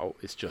kicking about.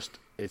 It's just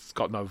it's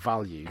got no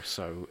value,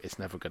 so it's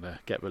never going to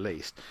get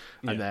released.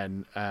 And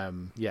then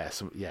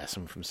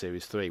some from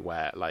Series 3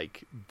 where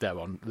like they're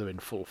in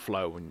full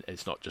flow and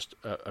it's not just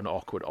an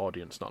awkward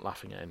audience not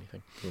laughing at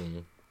anything.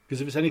 Because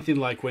if it's anything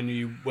like when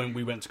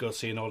we went to go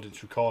see an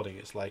audience recording,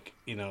 it's like,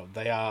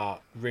 they are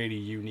really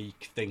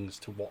unique things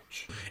to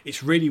watch.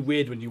 It's really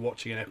weird when you're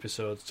watching an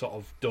episode sort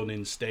of done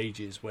in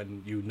stages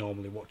when you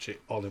normally watch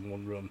it all in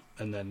one run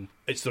and then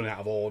it's done out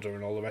of order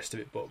and all the rest of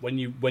it. But when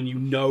you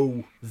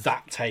know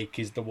that take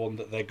is the one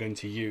that they're going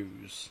to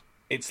use,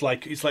 it's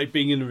like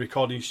being in a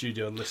recording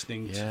studio and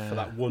listening for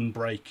that one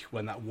break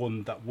when that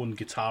one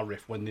guitar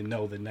riff when they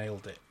know they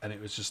nailed it, and it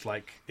was just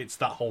like it's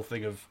that whole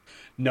thing of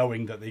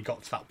knowing that they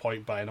got to that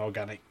point by an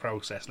organic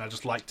process, and I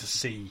just like to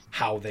see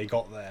how they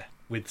got there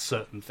with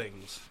certain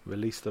things.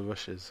 Release the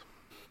rushes.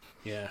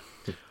 Yeah.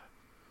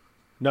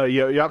 No,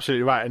 you're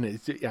absolutely right,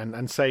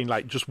 and saying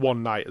like just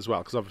one night as well,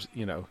 because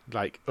obviously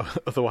like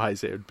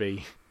otherwise it would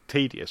be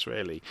tedious,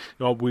 really.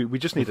 We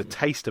just need a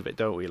taste of it,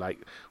 don't we? Like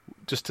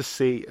just to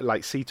see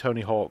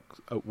Tony Hawk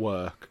at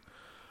work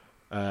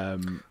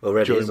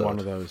already during one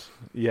of those.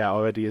 Yeah,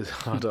 already is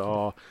hard.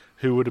 Or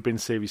who would have been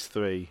Series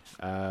 3?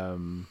 I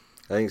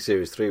think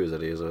Series 3 was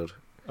Eddie Izzard.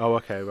 Oh,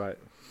 okay, right.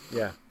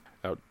 Yeah.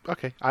 Oh,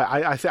 okay.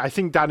 I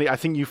think Danny. I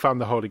think you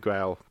found the Holy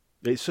Grail.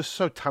 It's just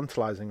so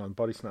tantalising on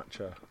Body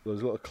Snatcher.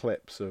 Those little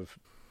clips of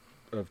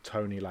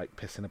Tony like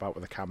pissing about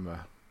with the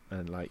camera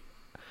and like.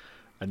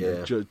 And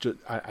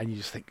and you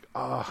just think,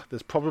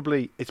 it's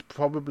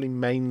probably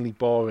mainly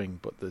boring,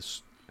 but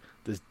there's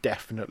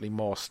definitely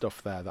more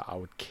stuff there that I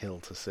would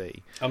kill to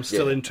see. I'm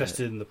still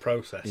interested in the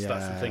process.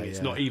 That's the thing.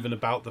 It's not even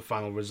about the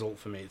final result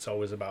for me. It's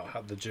always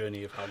about the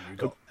journey of how you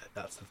got there.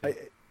 That's the thing.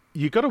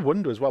 You got to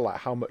wonder as well, like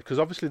how much, because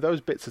obviously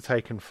those bits are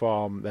taken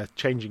from, they're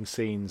changing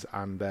scenes,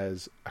 and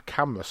there's a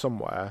camera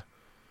somewhere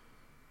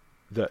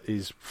that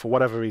is for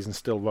whatever reason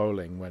still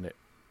rolling when it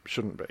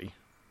shouldn't be.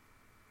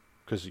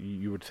 Because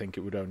you would think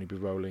it would only be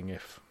rolling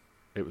if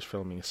it was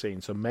filming a scene.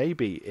 So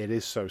maybe it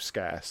is so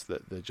scarce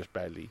that they're just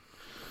barely...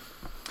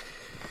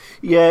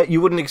 Yeah,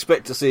 you wouldn't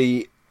expect to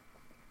see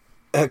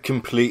a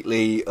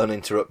completely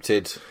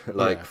uninterrupted,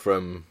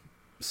 from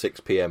 6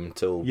 p.m.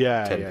 till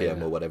 10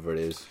 p.m. or whatever it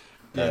is.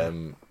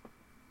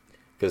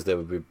 Because there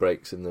would be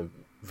breaks in the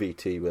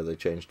VT where they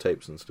change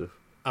tapes and stuff.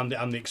 And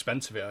the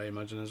expense of it, I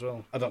imagine, as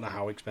well. I don't know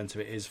how expensive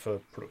it is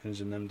for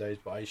productions in them days,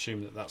 but I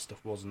assume that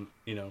stuff wasn't,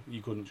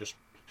 you couldn't just...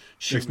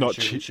 It's not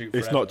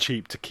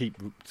cheap to keep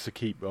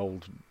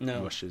old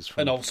rushes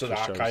from, and also the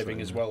shows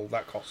archiving as well,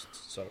 that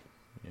costs. So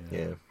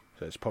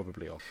so it's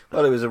probably off.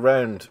 Well, it was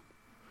around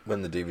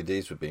when the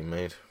DVDs were being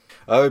made.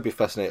 I would be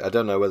fascinated. I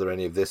don't know whether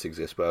any of this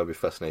exists, but I would be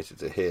fascinated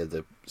to hear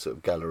the sort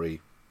of gallery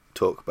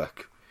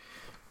talkback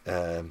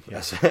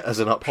as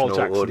an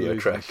optional audio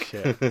track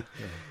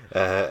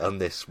on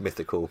this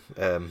mythical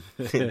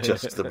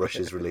Just the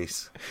Rushes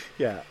release.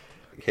 Yeah.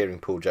 Hearing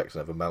Paul Jackson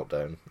have a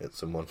meltdown at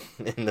someone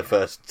in the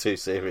first 2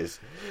 series,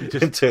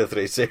 2 or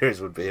 3 series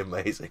would be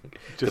amazing.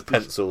 Just the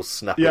pencils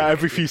snapping. Yeah,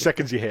 every few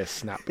seconds you hear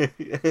snap.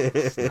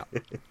 Snap.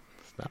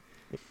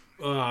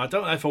 I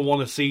don't know if I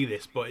want to see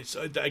this, but it's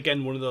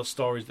again one of those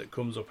stories that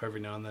comes up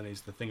every now and then.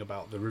 Is the thing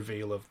about the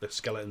reveal of the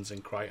skeletons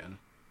in Crichton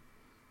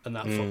and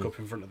that fuck up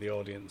in front of the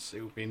audience.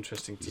 It would be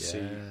interesting to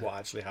see what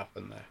actually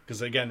happened there,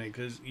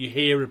 because you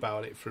hear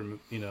about it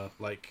from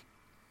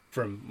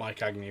from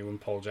Mike Agnew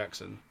and Paul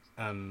Jackson.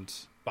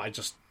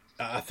 But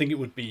I think it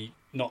would be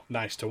not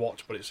nice to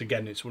watch, but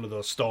it's one of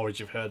those stories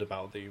you've heard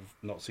about that you've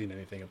not seen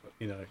anything about.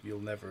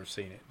 You'll never have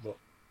seen it, but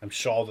I'm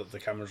sure that the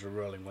cameras were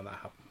rolling when that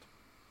happened.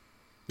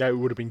 Yeah, it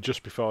would have been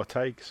just before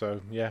take,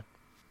 so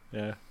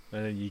and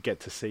then you get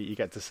to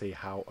see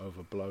how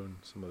overblown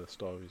some of the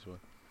stories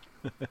were.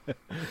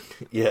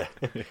 Yeah,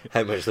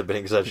 how much they've been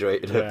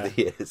exaggerated over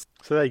the years.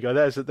 So there you go.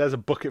 There's a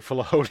bucket full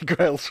of Holy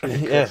Grails for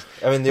you. Yeah,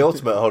 I mean, the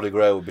ultimate Holy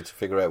Grail would be to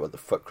figure out what the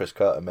fuck Chris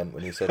Carter meant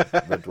when he said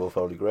Red Dwarf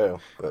Holy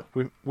Grail. But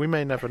We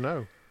may never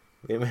know.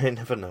 we may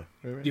never know.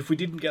 If we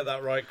didn't get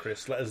that right,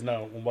 Chris, let us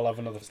know and we'll have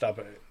another stab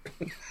at it.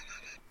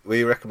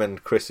 We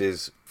recommend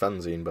Chris's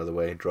fanzine, by the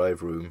way,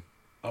 Drive Room.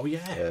 Oh,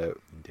 yeah.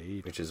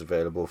 Indeed. Which is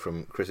available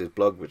from Chris's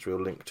blog, which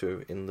we'll link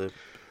to in the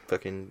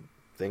fucking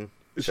thing.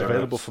 It's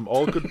available from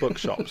all good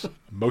bookshops.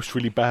 Most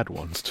really bad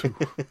ones, too.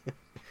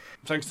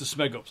 Thanks to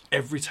Smegups,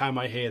 every time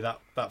I hear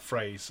that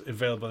phrase,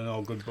 available in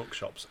all good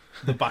bookshops,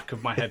 the back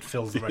of my head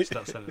fills the rest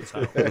of that sentence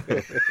out.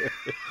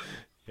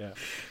 Yeah.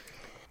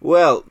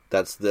 Well,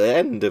 that's the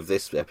end of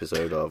this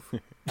episode of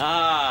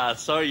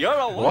So you're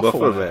a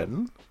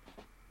Waffleman.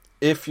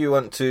 If you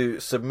want to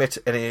submit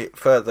any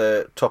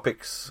further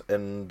topics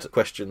and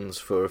questions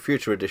for a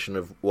future edition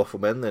of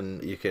Wafflemen, then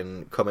you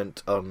can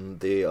comment on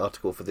the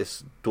article for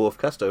this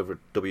Dwarfcast over at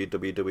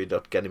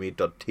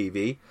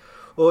www.ganymede.tv,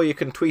 or you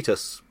can tweet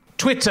us.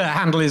 Twitter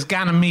handle is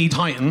Ganymede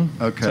Titan.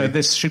 Okay. So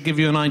this should give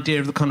you an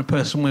idea of the kind of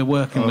person we're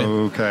working with.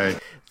 Okay.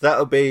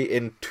 That'll be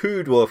in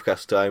 2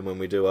 Dwarfcast time when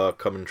we do our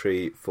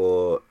commentary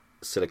for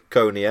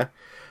Siliconia,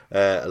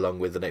 along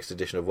with the next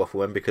edition of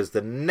Wafflemen, because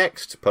the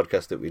next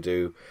podcast that we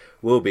do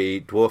will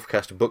be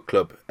Dwarfcast Book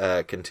Club,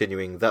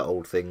 continuing that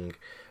old thing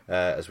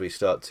as we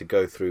start to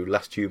go through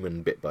Last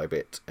Human bit by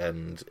bit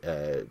and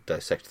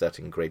dissect that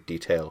in great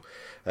detail.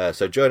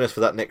 So join us for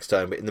that next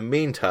time, but in the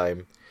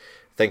meantime,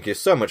 thank you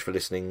so much for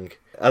listening.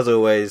 As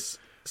always,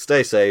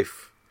 stay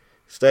safe,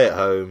 stay at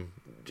home,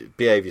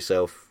 behave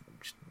yourself,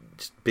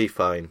 just be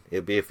fine.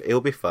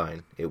 It'll be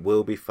fine. It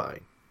will be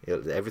fine.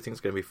 Everything's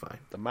going to be fine.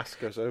 The mask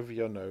goes over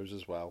your nose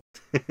as well.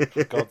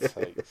 For God's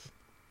sakes.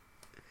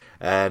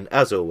 And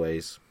as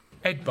always,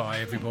 Ed bye,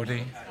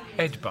 everybody.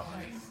 Ed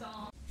bye.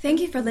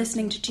 Thank you for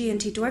listening to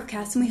G&T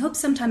Dwarfcast, and we hope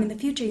sometime in the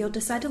future you'll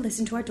decide to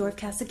listen to our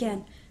Dwarfcast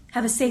again.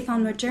 Have a safe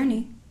onward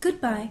journey.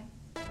 Goodbye.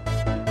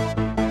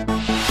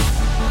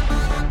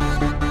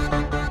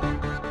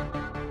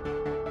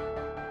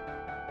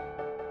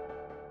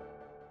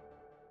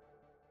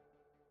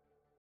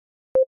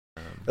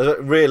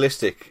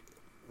 realistic,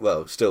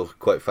 well, still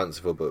quite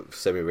fanciful, but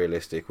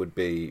semi-realistic would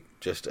be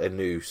just a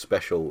new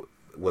special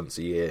once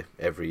a year,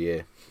 every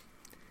year,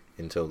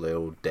 until they're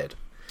all dead.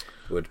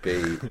 Would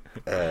be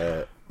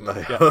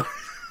my. Yeah.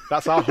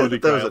 That's our holy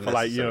grail for,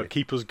 like,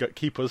 unnecessary.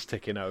 keep us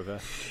ticking over.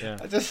 Yeah.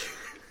 Just,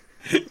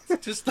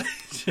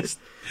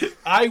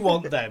 I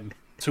want them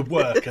to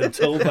work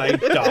until they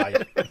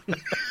die.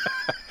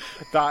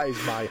 That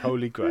is my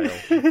holy grail.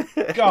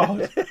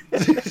 God,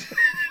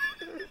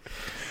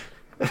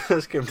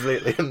 That's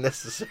completely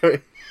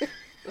unnecessary.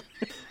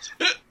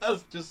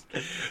 that's just.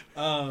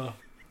 I'll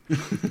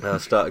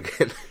start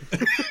again.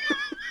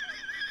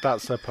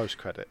 That's a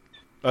post-credit.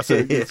 That's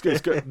it.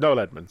 It's good. Noel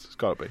Edmonds. It's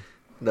got to be.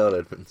 Noel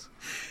Edmonds.